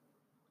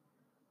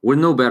 we're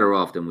no better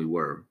off than we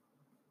were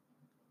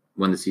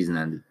when the season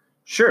ended.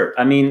 Sure.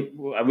 I mean,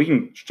 we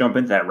can jump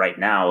into that right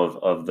now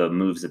of the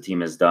moves the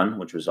team has done,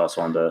 which was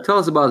also on the... Tell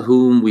us about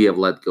whom we have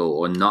let go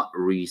or not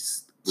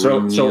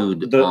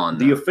renewed on.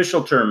 The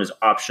official term is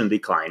option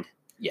declined.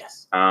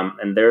 Yes.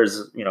 And there's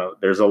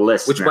a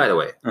list. Which, by the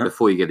way,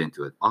 before you get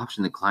into it,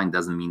 option declined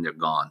doesn't mean they're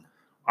gone.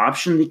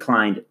 Option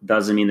declined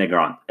doesn't mean they're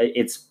gone.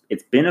 It's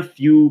been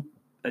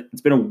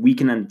a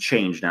week and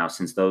change now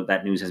since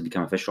that news has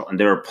become official. And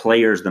there are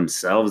players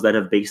themselves that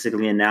have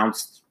basically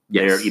announced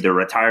their either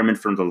retirement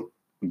from the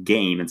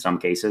game in some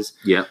cases.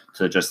 Yeah.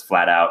 So just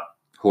flat out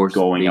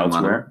going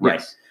elsewhere.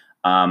 Yes.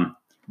 Right.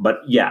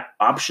 But yeah,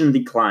 option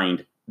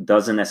declined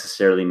doesn't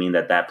necessarily mean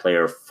that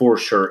player for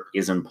sure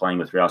isn't playing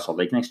with Real Salt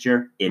Lake next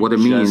year. What it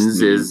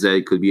means is that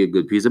it could be a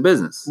good piece of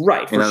business.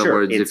 Right. In other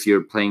words, if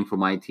you're playing for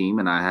my team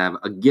and I have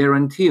a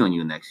guarantee on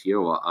you next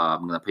year, well,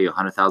 I'm going to pay you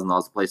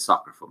 $100,000 to play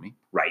soccer for me.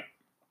 Right.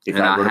 If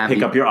I were to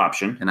pick up your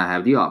option. And I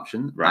have the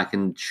option. Right. I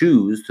can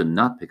choose to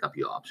not pick up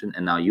your option.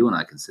 And now you and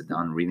I can sit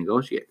down and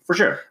renegotiate. For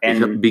sure.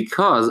 And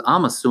because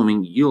I'm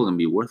assuming you're going to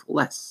be worth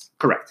less.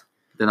 Correct.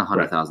 Than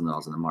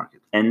 $100,000 in the market.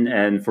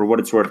 And for what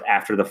it's worth,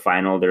 after the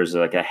final, there's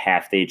a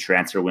half-day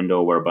transfer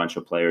window where a bunch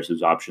of players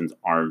whose options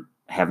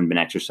haven't been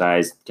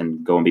exercised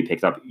can go and be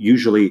picked up.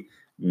 Usually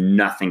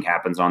nothing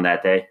happens on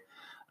that day.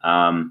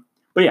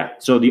 But yeah,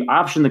 so the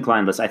option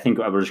decline list, I think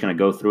we're just going to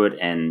go through it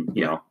and,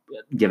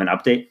 give an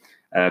update.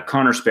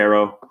 Connor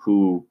Sparrow,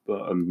 who,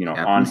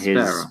 on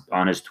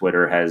his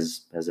Twitter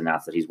has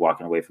announced that he's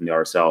walking away from the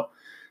RSL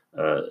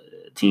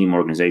team,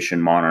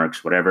 organization,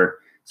 Monarchs, whatever.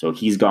 So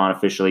he's gone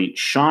officially.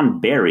 Sean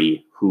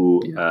Barry,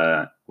 who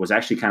was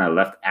actually kind of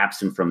left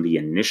absent from the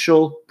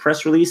initial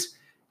press release,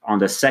 on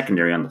the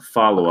secondary, on the I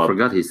follow-up.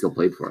 forgot he still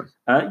played for us.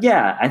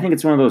 Yeah, I think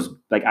it's one of those,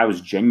 like, I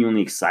was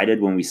genuinely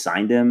excited when we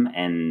signed him,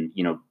 and,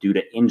 due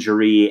to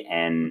injury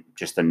and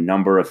just a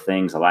number of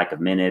things, a lack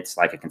of minutes,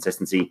 lack of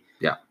consistency.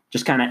 Yeah.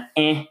 Just kind of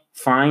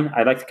fine.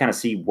 I'd like to kind of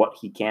see what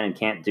he can and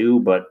can't do,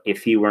 but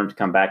if he weren't to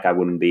come back, I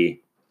wouldn't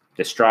be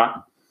distraught.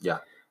 Yeah.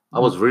 I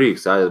was really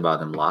excited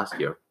about him last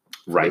year.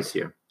 Right. This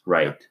year.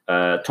 Right.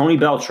 Tony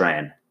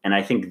Beltran. And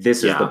I think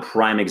this is the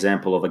prime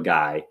example of a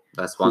guy.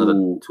 That's one of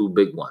the two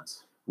big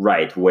ones.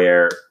 Right.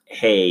 Where,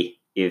 hey,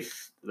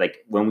 if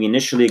when we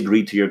initially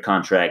agreed to your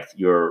contract,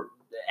 your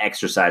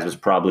exercise was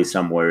probably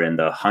somewhere in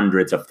the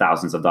hundreds of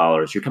thousands of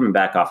dollars. You're coming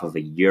back off of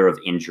a year of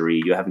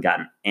injury. You haven't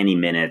gotten any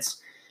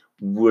minutes.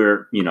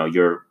 You're, if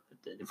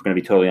we're going to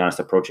be totally honest,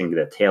 approaching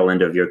the tail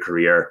end of your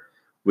career.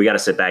 We got to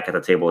sit back at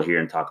the table here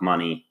and talk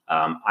money.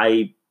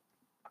 I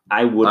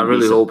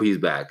really hope he's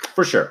back.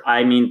 For sure.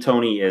 I mean,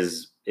 Tony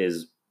is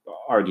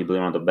arguably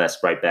one of the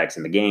best right backs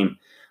in the game.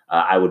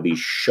 I would be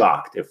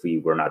shocked if we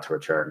were not to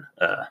return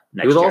next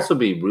year. It would also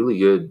be really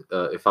good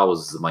if I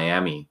was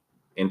Miami.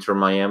 Inter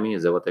Miami,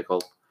 is that what they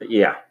call it?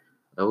 Yeah.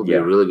 That would be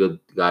a really good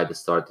guy to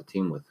start the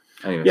team with.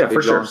 Anyways, yeah,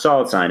 for sure.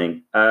 Solid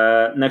signing.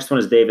 Next one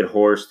is David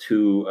Horst,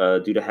 who,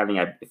 due to having,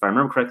 if I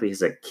remember correctly,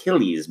 his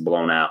Achilles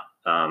blown out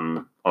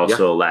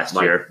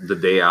last year. The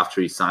day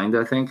after he signed,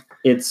 I think.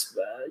 It's,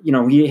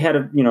 he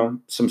had,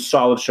 some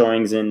solid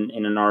showings in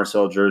an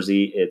RSL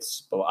jersey.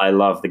 I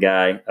love the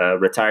guy.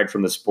 Retired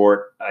from the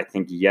sport, I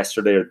think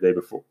yesterday or the day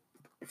before,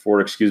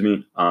 excuse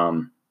me.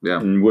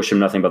 And wish him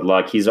nothing but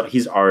luck.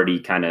 He's already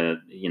kind of,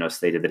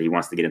 stated that he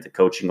wants to get into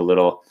coaching a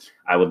little.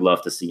 I would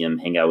love to see him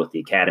hang out with the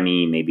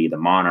academy, maybe the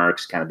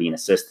Monarchs, kind of be an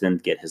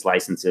assistant, get his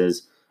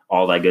licenses,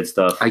 all that good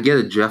stuff. I get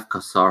a Jeff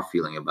Cassar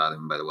feeling about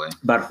him, by the way.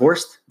 About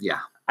Horst? Yeah.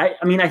 I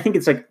mean, I think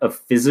it's like a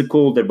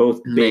physical. They're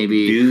both big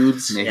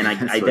dudes, and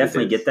I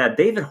definitely get that.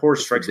 David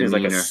Horst strikes me as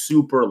like a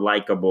super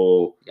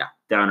likable,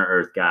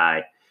 down-to-earth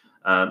guy.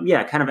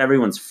 Kind of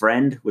everyone's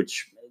friend,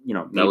 which,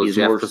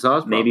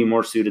 maybe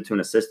more suited to an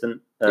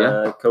assistant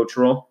coach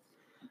role.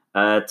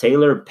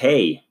 Taylor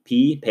Pay.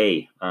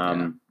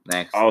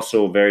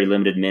 Also very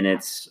limited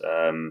minutes.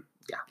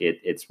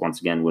 It's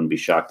once again, wouldn't be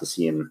shocked to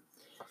see him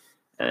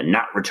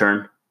not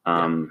return.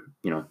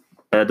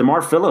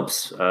 DeMar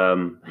Phillips,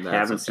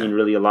 haven't seen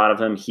really a lot of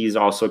him. He's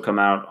also come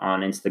out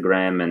on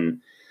Instagram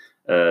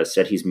and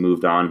said he's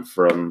moved on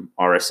from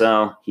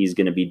RSL. He's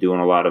going to be doing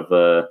a lot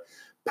of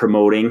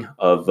promoting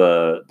of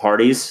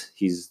parties.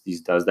 He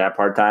does that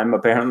part-time,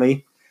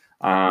 apparently.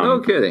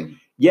 No kidding.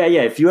 Yeah.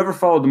 If you ever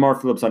follow DeMar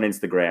Phillips on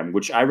Instagram,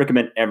 which I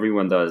recommend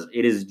everyone does,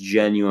 it is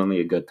genuinely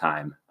a good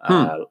time.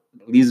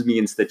 Leaves me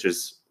in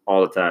stitches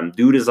all the time.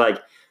 Dude is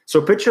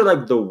so picture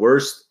the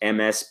worst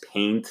MS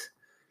Paint,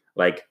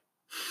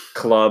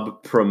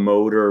 club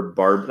promoter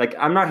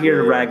I'm not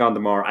here to rag on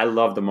DeMar. I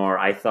love DeMar.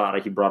 I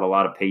thought he brought a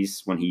lot of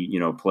pace when he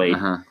played.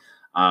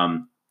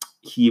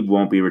 He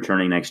won't be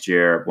returning next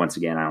year. Once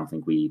again, I don't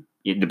think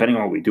depending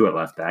on what we do at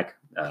left back,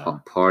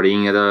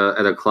 partying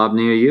at a club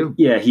near you.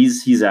 Yeah,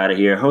 he's out of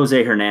here.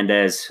 Jose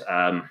Hernandez.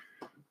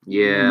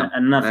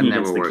 Nothing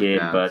against the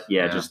kid, but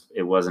just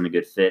it wasn't a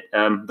good fit.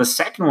 The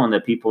second one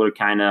that people are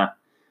kind of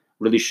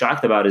really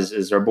shocked about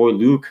is our boy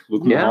Luke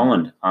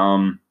Mulholland.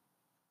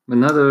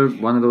 Another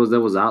one of those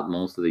that was out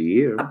most of the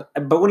year.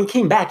 But when he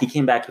came back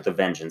with a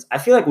vengeance. I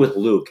feel like with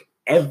Luke,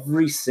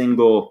 every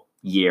single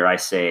year I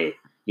say,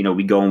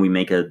 we go and we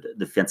make a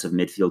defensive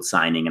midfield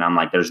signing, and I'm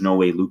like, there's no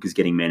way Luke is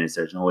getting minutes.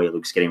 There's no way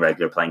Luke's getting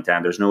regular playing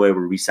time. There's no way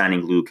we're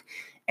re-signing Luke.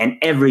 And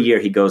every year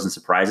he goes and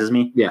surprises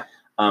me. Yeah.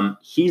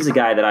 He's a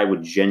guy that I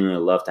would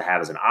genuinely love to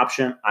have as an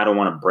option. I don't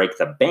want to break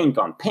the bank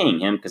on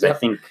paying him because I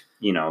think,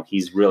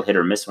 he's real hit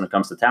or miss when it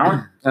comes to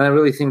talent. And I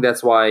really think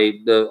that's why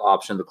the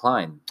option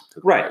declined.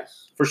 Right.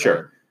 For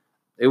sure.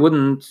 It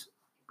wouldn't,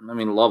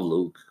 love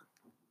Luke,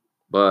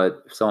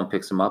 but if someone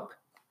picks him up.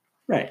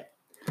 Right.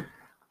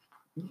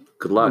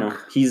 Good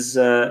luck. He's,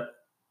 I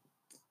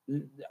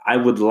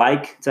would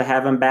like to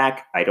have him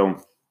back. I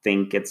don't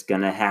think it's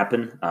going to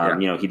happen.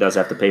 He does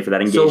have to pay for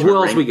that engagement. So who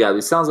else we got?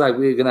 It sounds like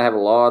we're going to have a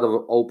lot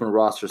of open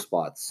roster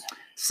spots.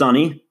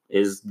 Sonny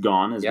is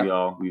gone, as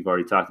we've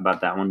already talked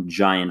about that one.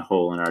 Giant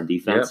hole in our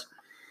defense.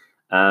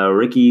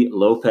 Ricky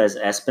Lopez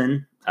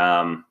Espin.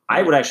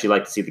 I would actually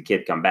like to see the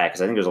kid come back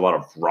because I think there's a lot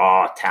of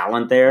raw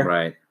talent there.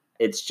 Right.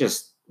 It's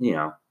just,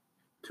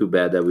 too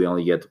bad that we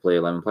only get to play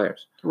 11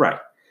 players. Right.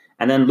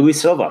 And then Luis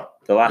Silva,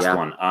 the last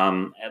one.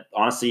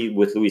 Honestly,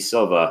 with Luis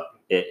Silva,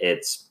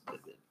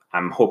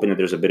 I'm hoping that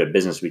there's a bit of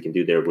business we can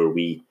do there where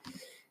we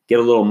get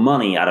a little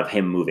money out of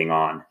him moving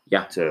on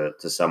to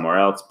somewhere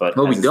else. But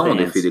we don't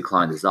if he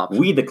declined his option.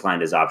 We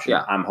declined his option.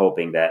 Yeah. I'm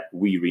hoping that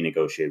we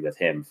renegotiate with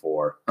him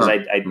for –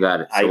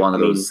 got it. So one of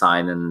those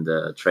sign and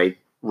trade?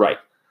 Right.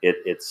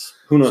 It's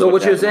who knows. So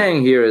what you're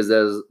saying here is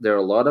there are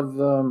a lot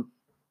of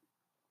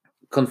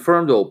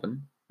confirmed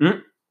open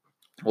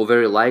or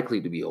very likely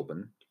to be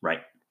open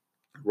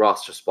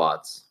roster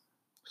spots.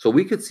 So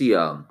we could see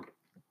a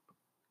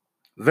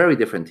very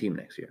different team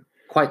next year.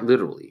 Quite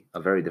literally,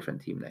 a very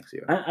different team next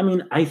year.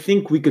 I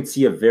think we could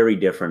see a very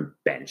different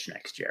bench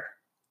next year.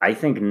 I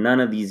think none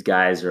of these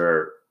guys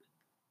are,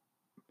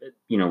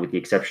 with the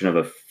exception of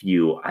a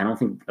few, I don't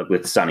think,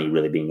 with Sonny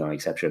really being the only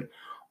exception,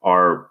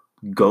 are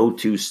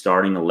go-to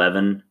starting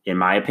 11, in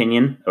my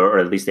opinion, or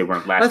at least they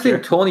weren't last year. I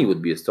think Tony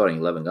would be a starting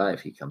 11 guy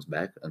if he comes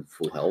back in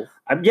full health.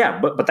 Yeah,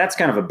 but that's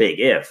kind of a big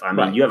if. I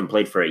mean, you haven't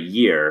played for a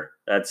year.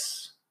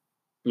 That's,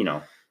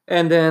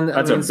 And then,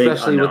 that's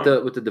especially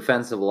with the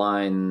defensive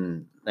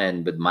line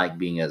and with Mike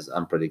being as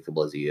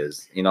unpredictable as he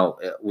is,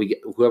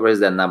 whoever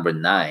is that number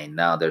 9,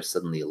 now there's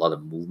suddenly a lot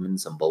of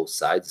movements on both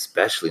sides,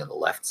 especially on the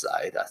left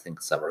side. I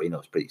think Severino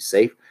is pretty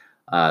safe.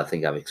 I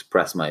think I've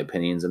expressed my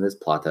opinions on this.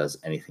 Plata is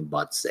anything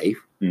but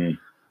safe,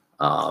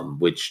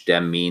 which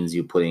then means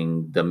you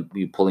pulling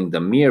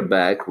Damir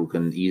back, who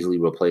can easily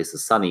replace the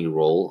Sonny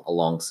role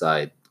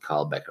alongside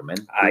Kyle Beckerman,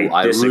 who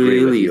I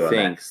really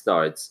think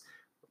starts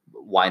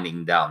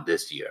winding down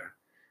this year.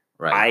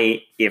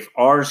 Right. If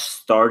our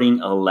starting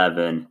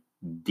 11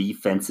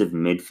 defensive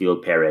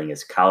midfield pairing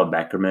is Kyle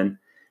Beckerman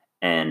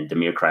and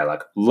Damir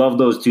Kreilach, love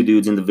those two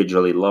dudes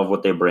individually, love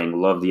what they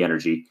bring, love the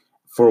energy.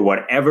 For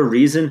whatever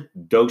reason,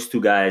 those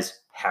two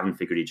guys haven't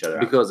figured each other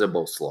out. Because they're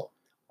both slow.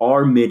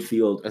 Our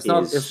midfield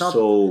is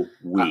so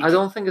weak. I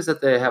don't think it's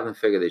that they haven't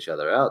figured each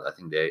other out. I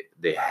think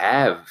they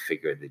have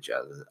figured each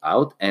other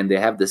out, and they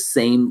have the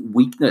same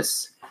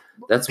weakness.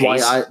 That's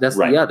pace.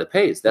 The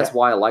pace. That's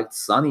why I liked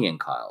Sonny and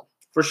Kyle.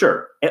 For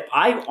sure.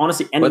 I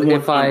honestly, anyone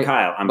and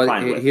Kyle, I'm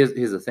fine with.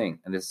 Here's the thing,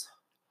 and this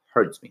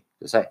hurts me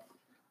to say.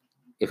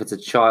 If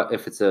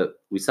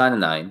we sign a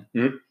 9,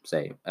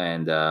 say,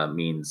 and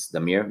means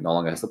Damir no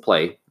longer has to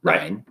play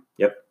 9.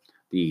 Yep.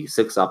 The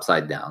 6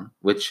 upside down,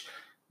 which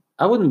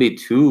I wouldn't be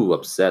too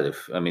upset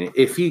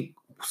if he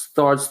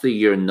starts the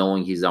year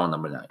knowing he's our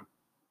number 9.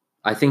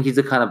 I think he's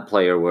the kind of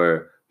player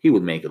where he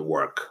would make it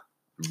work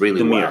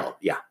really well.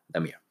 Yeah,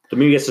 Damir.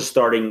 Damir gets a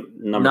starting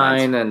number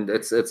 9, and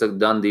it's a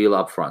done deal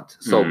up front.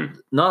 So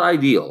not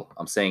ideal.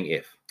 I'm saying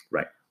if.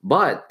 Right.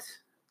 But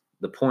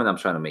the point I'm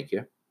trying to make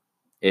here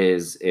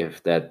is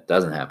if that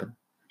doesn't happen,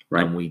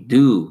 right, and we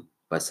do,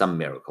 by some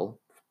miracle,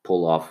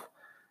 pull off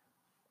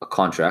a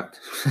contract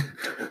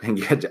and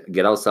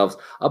get ourselves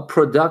a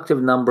productive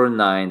number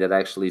 9 that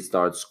actually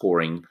starts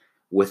scoring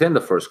within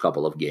the first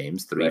couple of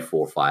games, 3,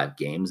 4, 5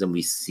 games, and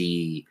we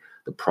see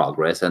the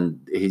progress, and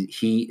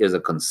he is a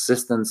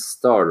consistent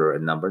starter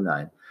at number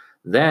 9,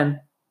 then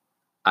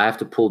I have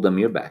to pull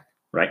Damir back.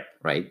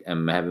 Right,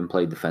 and have him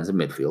play defensive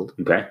midfield.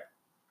 Okay.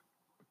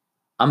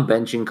 I'm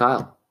benching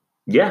Kyle.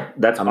 Yeah,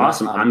 that's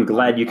awesome. I'm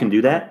glad you can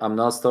do that. I'm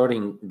not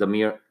starting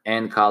Damir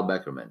and Kyle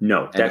Beckerman.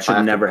 No, that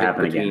should never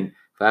happen again.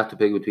 If I have to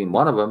pick between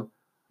one of them,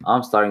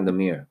 I'm starting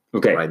Damir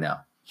right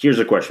now. Here's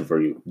a question for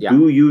you. Yeah.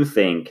 Do you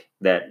think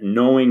that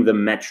knowing the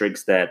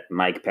metrics that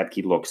Mike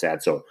Petke looks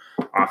at, so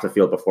off the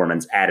field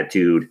performance,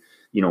 attitude,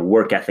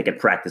 work ethic at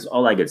practice,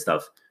 all that good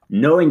stuff,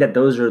 knowing that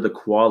those are the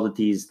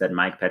qualities that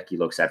Mike Petke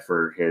looks at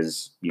for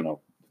his,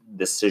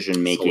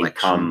 decision making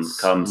come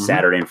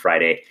Saturday and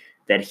Friday,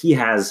 that he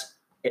has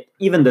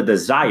even the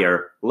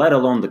desire, let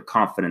alone the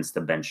confidence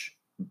to bench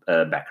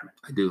Beckerman?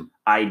 I do.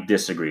 I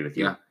disagree with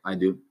you. Yeah, I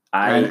do.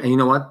 And you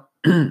know what?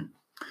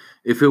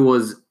 If it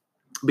was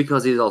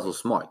because he's also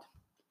smart,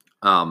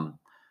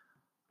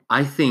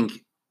 I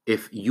think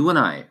if you and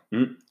I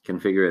can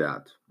figure it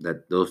out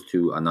that those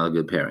two are not a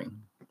good pairing,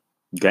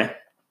 okay,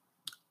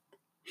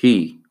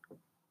 he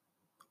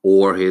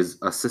or his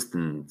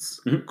assistants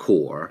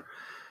core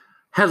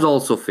has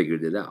also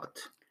figured it out,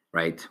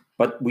 right?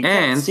 But we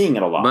kept seeing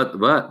it a lot.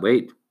 But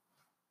wait,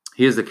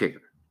 here's the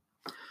kicker.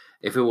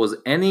 If it was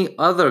any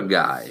other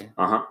guy,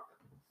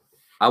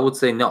 I would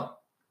say no.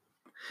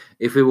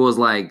 If it was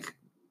like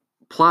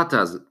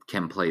Plata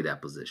can play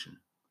that position,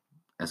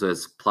 and so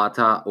it's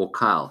Plata or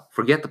Kyle.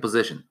 Forget the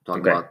position.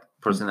 Talking about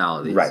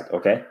personalities. Right,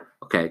 okay.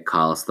 Okay,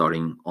 Kyle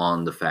starting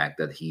on the fact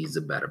that he's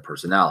a better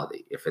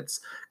personality. If it's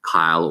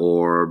Kyle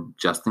or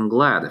Justin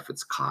Glad, if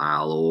it's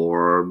Kyle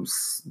or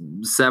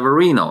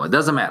Severino, it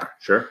doesn't matter.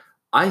 Sure.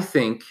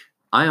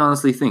 I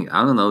honestly think,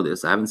 I don't know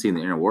this, I haven't seen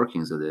the inner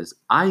workings of this.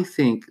 I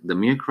think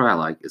Damir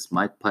Kreilach is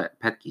Mike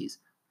Petke's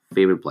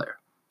favorite player.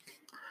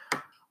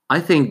 I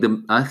think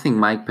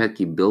Mike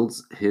Petke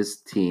builds his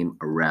team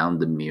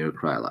around Damir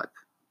Kreilach.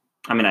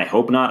 I mean, I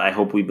hope not. I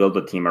hope we build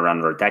a team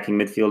around our attacking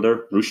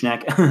midfielder,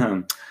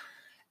 Rusnak.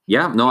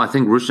 Yeah, no, I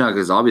think Rusnak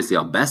is obviously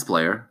our best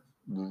player.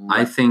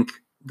 Right. I think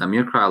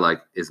Damir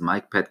Kreilach is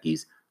Mike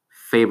Petke's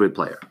favorite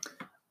player.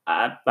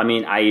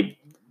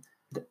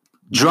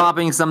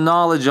 Dropping some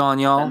knowledge on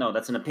y'all. No,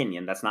 that's an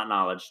opinion. That's not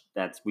knowledge.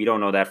 We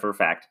don't know that for a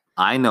fact.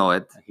 I know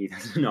it. He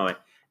doesn't know it.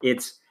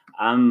 It's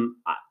and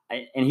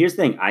here's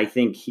the thing. I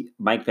think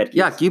Mike Petke.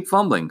 Yeah, keep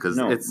fumbling because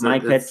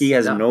Mike Petke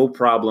has no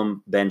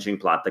problem benching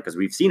Plata because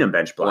we've seen him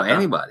bench Plata. Well,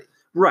 anybody.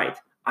 Right.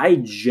 I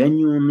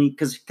genuinely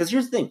because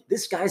here's the thing.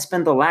 This guy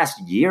spent the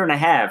last year and a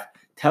half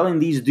telling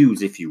these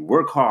dudes, if you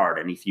work hard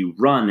and if you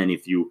run and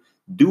if you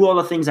do all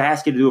the things I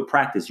ask you to do at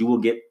practice, you will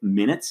get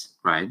minutes.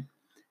 Right.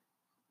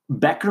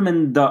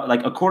 Beckerman,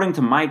 according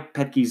to Mike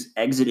Petke's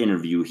exit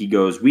interview, he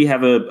goes, "We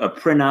have a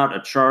printout,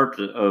 a chart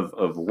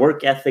of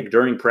work ethic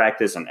during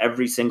practice, and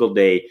every single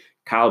day,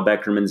 Kyle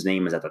Beckerman's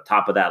name is at the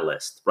top of that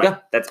list." Right? Yeah.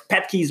 That's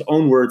Petke's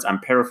own words. I'm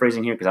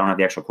paraphrasing here because I don't have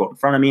the actual quote in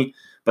front of me,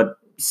 but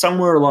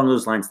somewhere along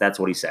those lines, that's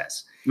what he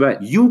says.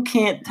 Right. You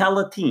can't tell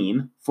a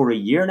team for a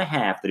year and a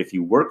half that if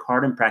you work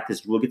hard in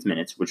practice, you will get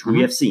minutes, which we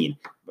have seen.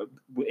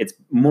 It's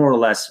more or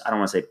less, I don't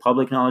want to say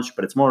public knowledge,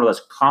 but it's more or less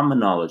common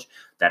knowledge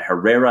that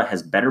Herrera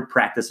has better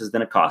practices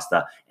than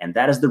Acosta, and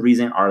that is the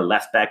reason our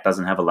left back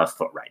doesn't have a left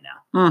foot right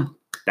now.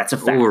 That's a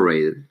fact.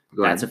 Overrated.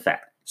 That's a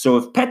fact. So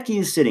if Petke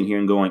is sitting here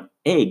and going,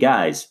 "Hey,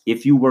 guys,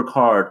 if you work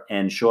hard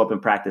and show up in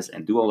practice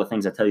and do all the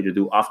things I tell you to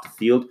do off the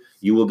field,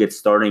 you will get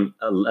starting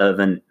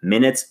 11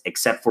 minutes,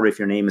 except for if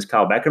your name is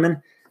Kyle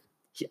Beckerman,"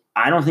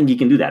 I don't think he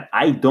can do that.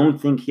 I don't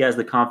think he has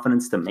the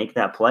confidence to make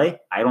that play.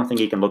 I don't think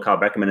he can look Kyle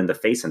Beckerman in the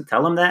face and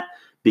tell him that,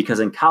 because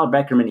in Kyle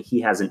Beckerman,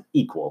 he has an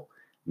equal,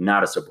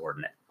 not a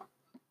subordinate.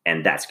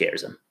 And that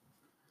scares him.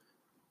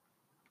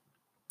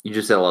 You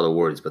just said a lot of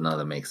words, but none of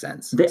them make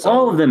sense.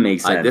 All of them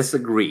make sense. I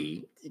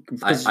disagree.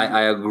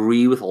 I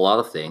agree with a lot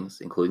of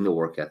things, including the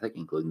work ethic,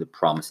 including the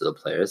promise of the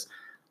players,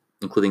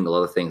 including a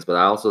lot of things. But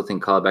I also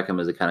think Kyle Beckerman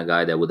is the kind of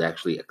guy that would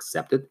actually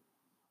accept it,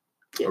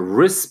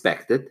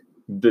 respect it,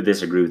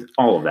 disagree with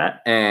all of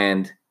that,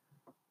 and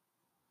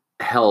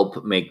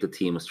help make the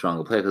team a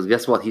stronger player. Because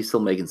guess what? He's still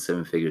making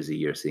 7 figures a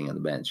year sitting on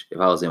the bench. If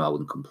I was him, I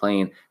wouldn't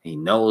complain. He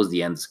knows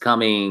the end's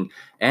coming,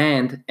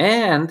 and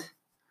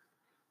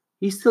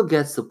he still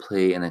gets to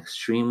play an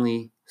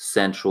extremely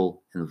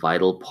central and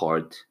vital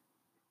part,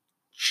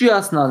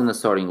 just not in the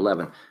starting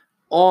 11.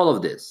 All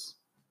of this,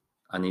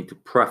 I need to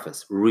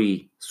preface,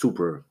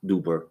 super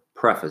duper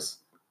preface.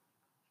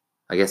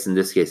 I guess in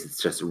this case,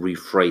 it's just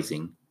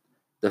rephrasing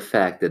the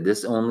fact that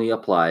this only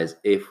applies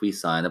if we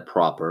sign a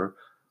proper,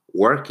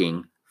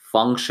 working,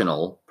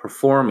 functional,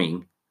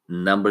 performing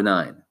number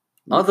 9.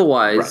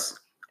 Otherwise,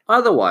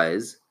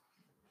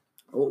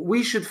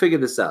 we should figure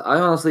this out. I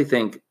honestly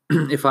think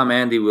if I'm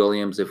Andy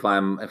Williams, if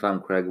I'm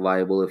Craig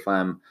Weibel, if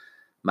I'm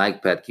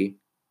Mike Petke,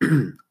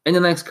 in the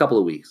next couple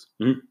of weeks,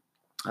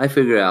 I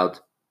figure out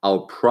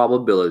our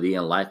probability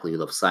and likelihood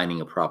of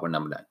signing a proper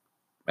number 9.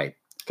 Right?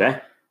 Okay.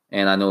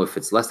 And I know if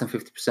it's less than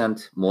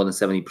 50%, more than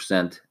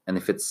 70%, and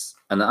if it's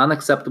an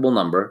unacceptable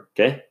number,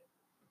 okay,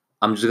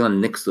 I'm just gonna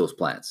nix those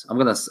plans. I'm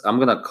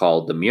gonna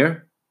call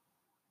Damir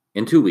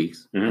in 2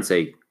 weeks and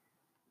say,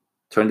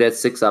 turn that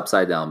 6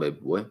 upside down, baby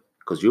boy,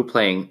 because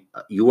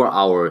you are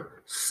our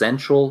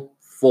central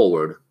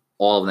forward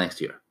all of next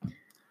year.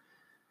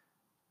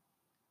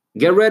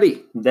 Get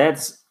ready.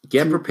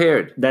 Get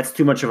prepared. That's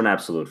too much of an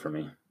absolute for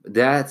me.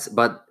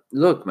 But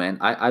look, man,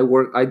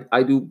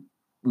 I do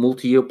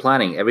multi-year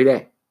planning every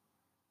day.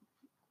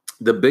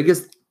 The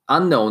biggest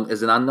unknown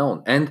is an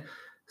unknown. And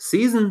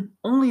season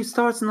only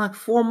starts in like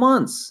 4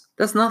 months.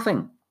 That's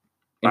nothing.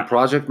 In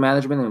project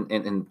management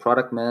and in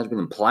product management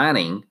and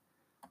planning,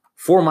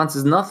 4 months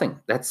is nothing.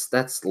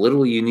 That's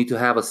literally, you need to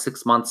have a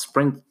 6-month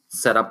sprint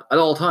set up at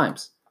all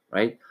times,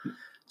 right?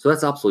 So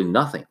that's absolutely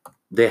nothing.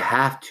 They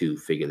have to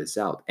figure this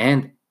out.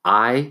 And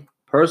I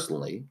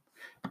personally,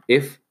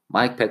 if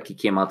Mike Petke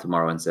came out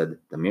tomorrow and said,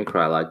 Damir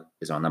Kreilach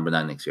is our number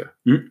 9 next year,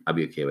 I'd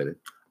be okay with it.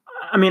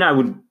 I mean,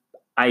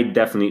 I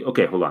definitely,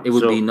 okay, hold on. It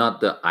would be not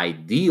the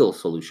ideal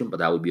solution,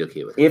 but I would be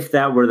okay with it. If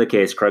that were the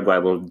case, Craig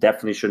Weibel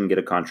definitely shouldn't get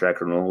a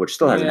contract renewal, which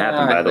still hasn't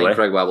happened, by the way.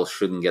 Craig Weibel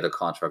shouldn't get a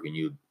contract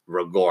renewed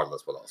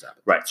regardless what else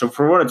happens. Right. So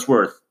for what it's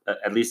worth,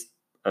 at least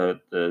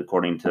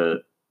according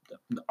to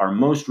our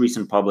most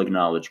recent public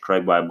knowledge,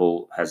 Craig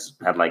Weibel has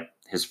had like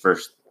his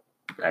first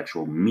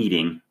actual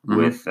meeting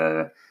with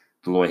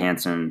Deloy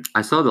Hansen.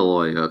 I saw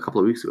Deloy a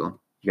couple of weeks ago.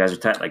 You guys are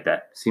tight like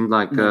that. Seemed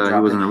like he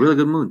was in a really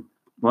good mood.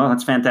 Well,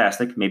 that's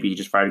fantastic. Maybe he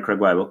just fired Craig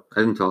Weibel.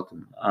 I didn't talk to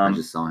him. I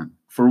just saw him.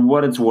 For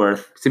what it's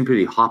worth. Seemed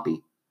pretty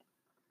hoppy.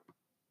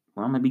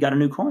 Well, maybe he got a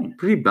new coin.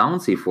 Pretty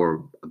bouncy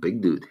for a big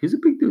dude. He's a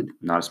big dude.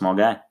 Not a small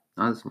guy.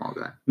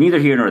 Neither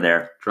here nor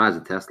there. Drives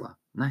a Tesla.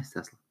 Nice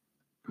Tesla.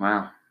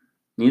 Wow.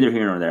 Neither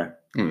here nor there.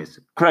 Anyways.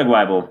 Craig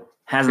Weibel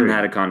hasn't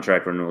had a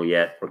contract renewal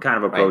yet. We're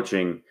kind of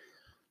approaching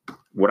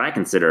what I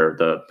consider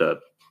the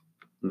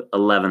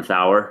 11th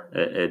hour.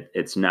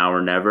 It's now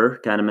or never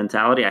kind of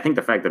mentality. I think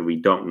the fact that we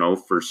don't know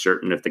for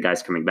certain if the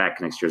guy's coming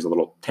back next year is a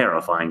little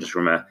terrifying just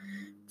from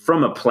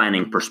a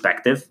planning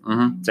perspective.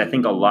 So I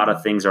think a lot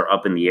of things are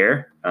up in the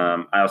air.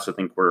 I also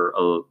think we're,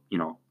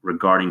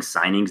 regarding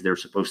signings,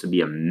 there's supposed to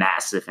be a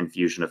massive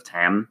infusion of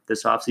TAM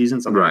this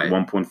offseason, something like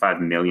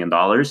 $1.5 million.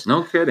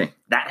 No kidding.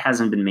 That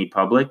hasn't been made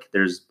public.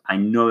 I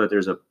know that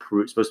there's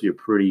supposed to be a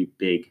pretty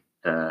big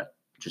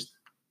just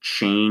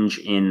change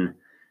in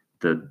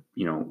the,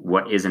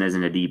 what is and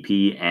isn't a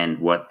DP and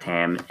what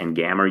TAM and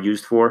GAM are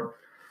used for.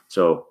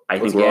 So I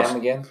think we're GAM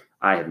again?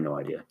 I have no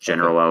idea.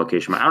 General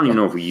allocation. I don't even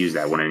know if we use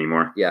that one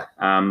anymore. Yeah.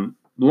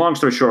 Long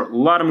story short, a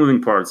lot of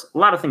moving parts, a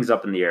lot of things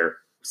up in the air.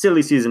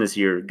 Silly season is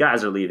here.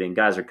 Guys are leaving.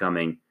 Guys are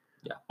coming.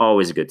 Yeah.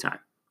 Always a good time.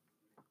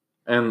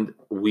 And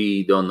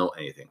we don't know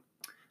anything.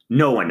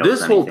 No one knows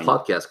anything. This whole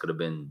podcast could have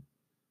been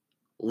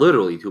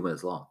literally 2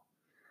 minutes long.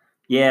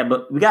 Yeah,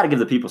 but we got to give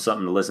the people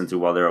something to listen to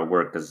while they're at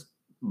work because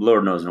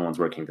Lord knows no one's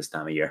working this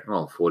time of year.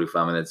 Well,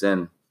 45 minutes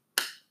in.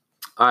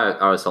 All right,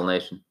 RSL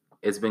Nation.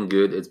 It's been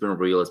good. It's been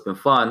real. It's been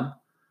fun.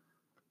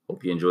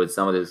 Hope you enjoyed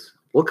some of this.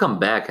 We'll come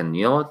back and,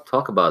 you know what,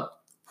 talk about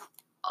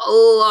a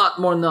lot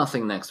more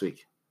nothing next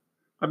week.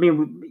 I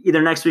mean,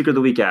 either next week or the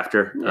week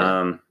after.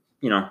 Yeah.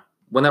 You know.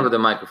 Whenever the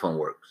microphone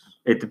works.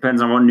 It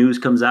depends on what news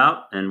comes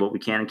out and what we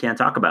can and can't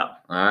talk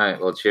about. All right.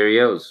 Well,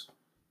 cheerios.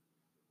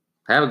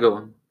 Have a good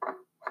one.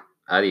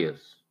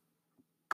 Adios.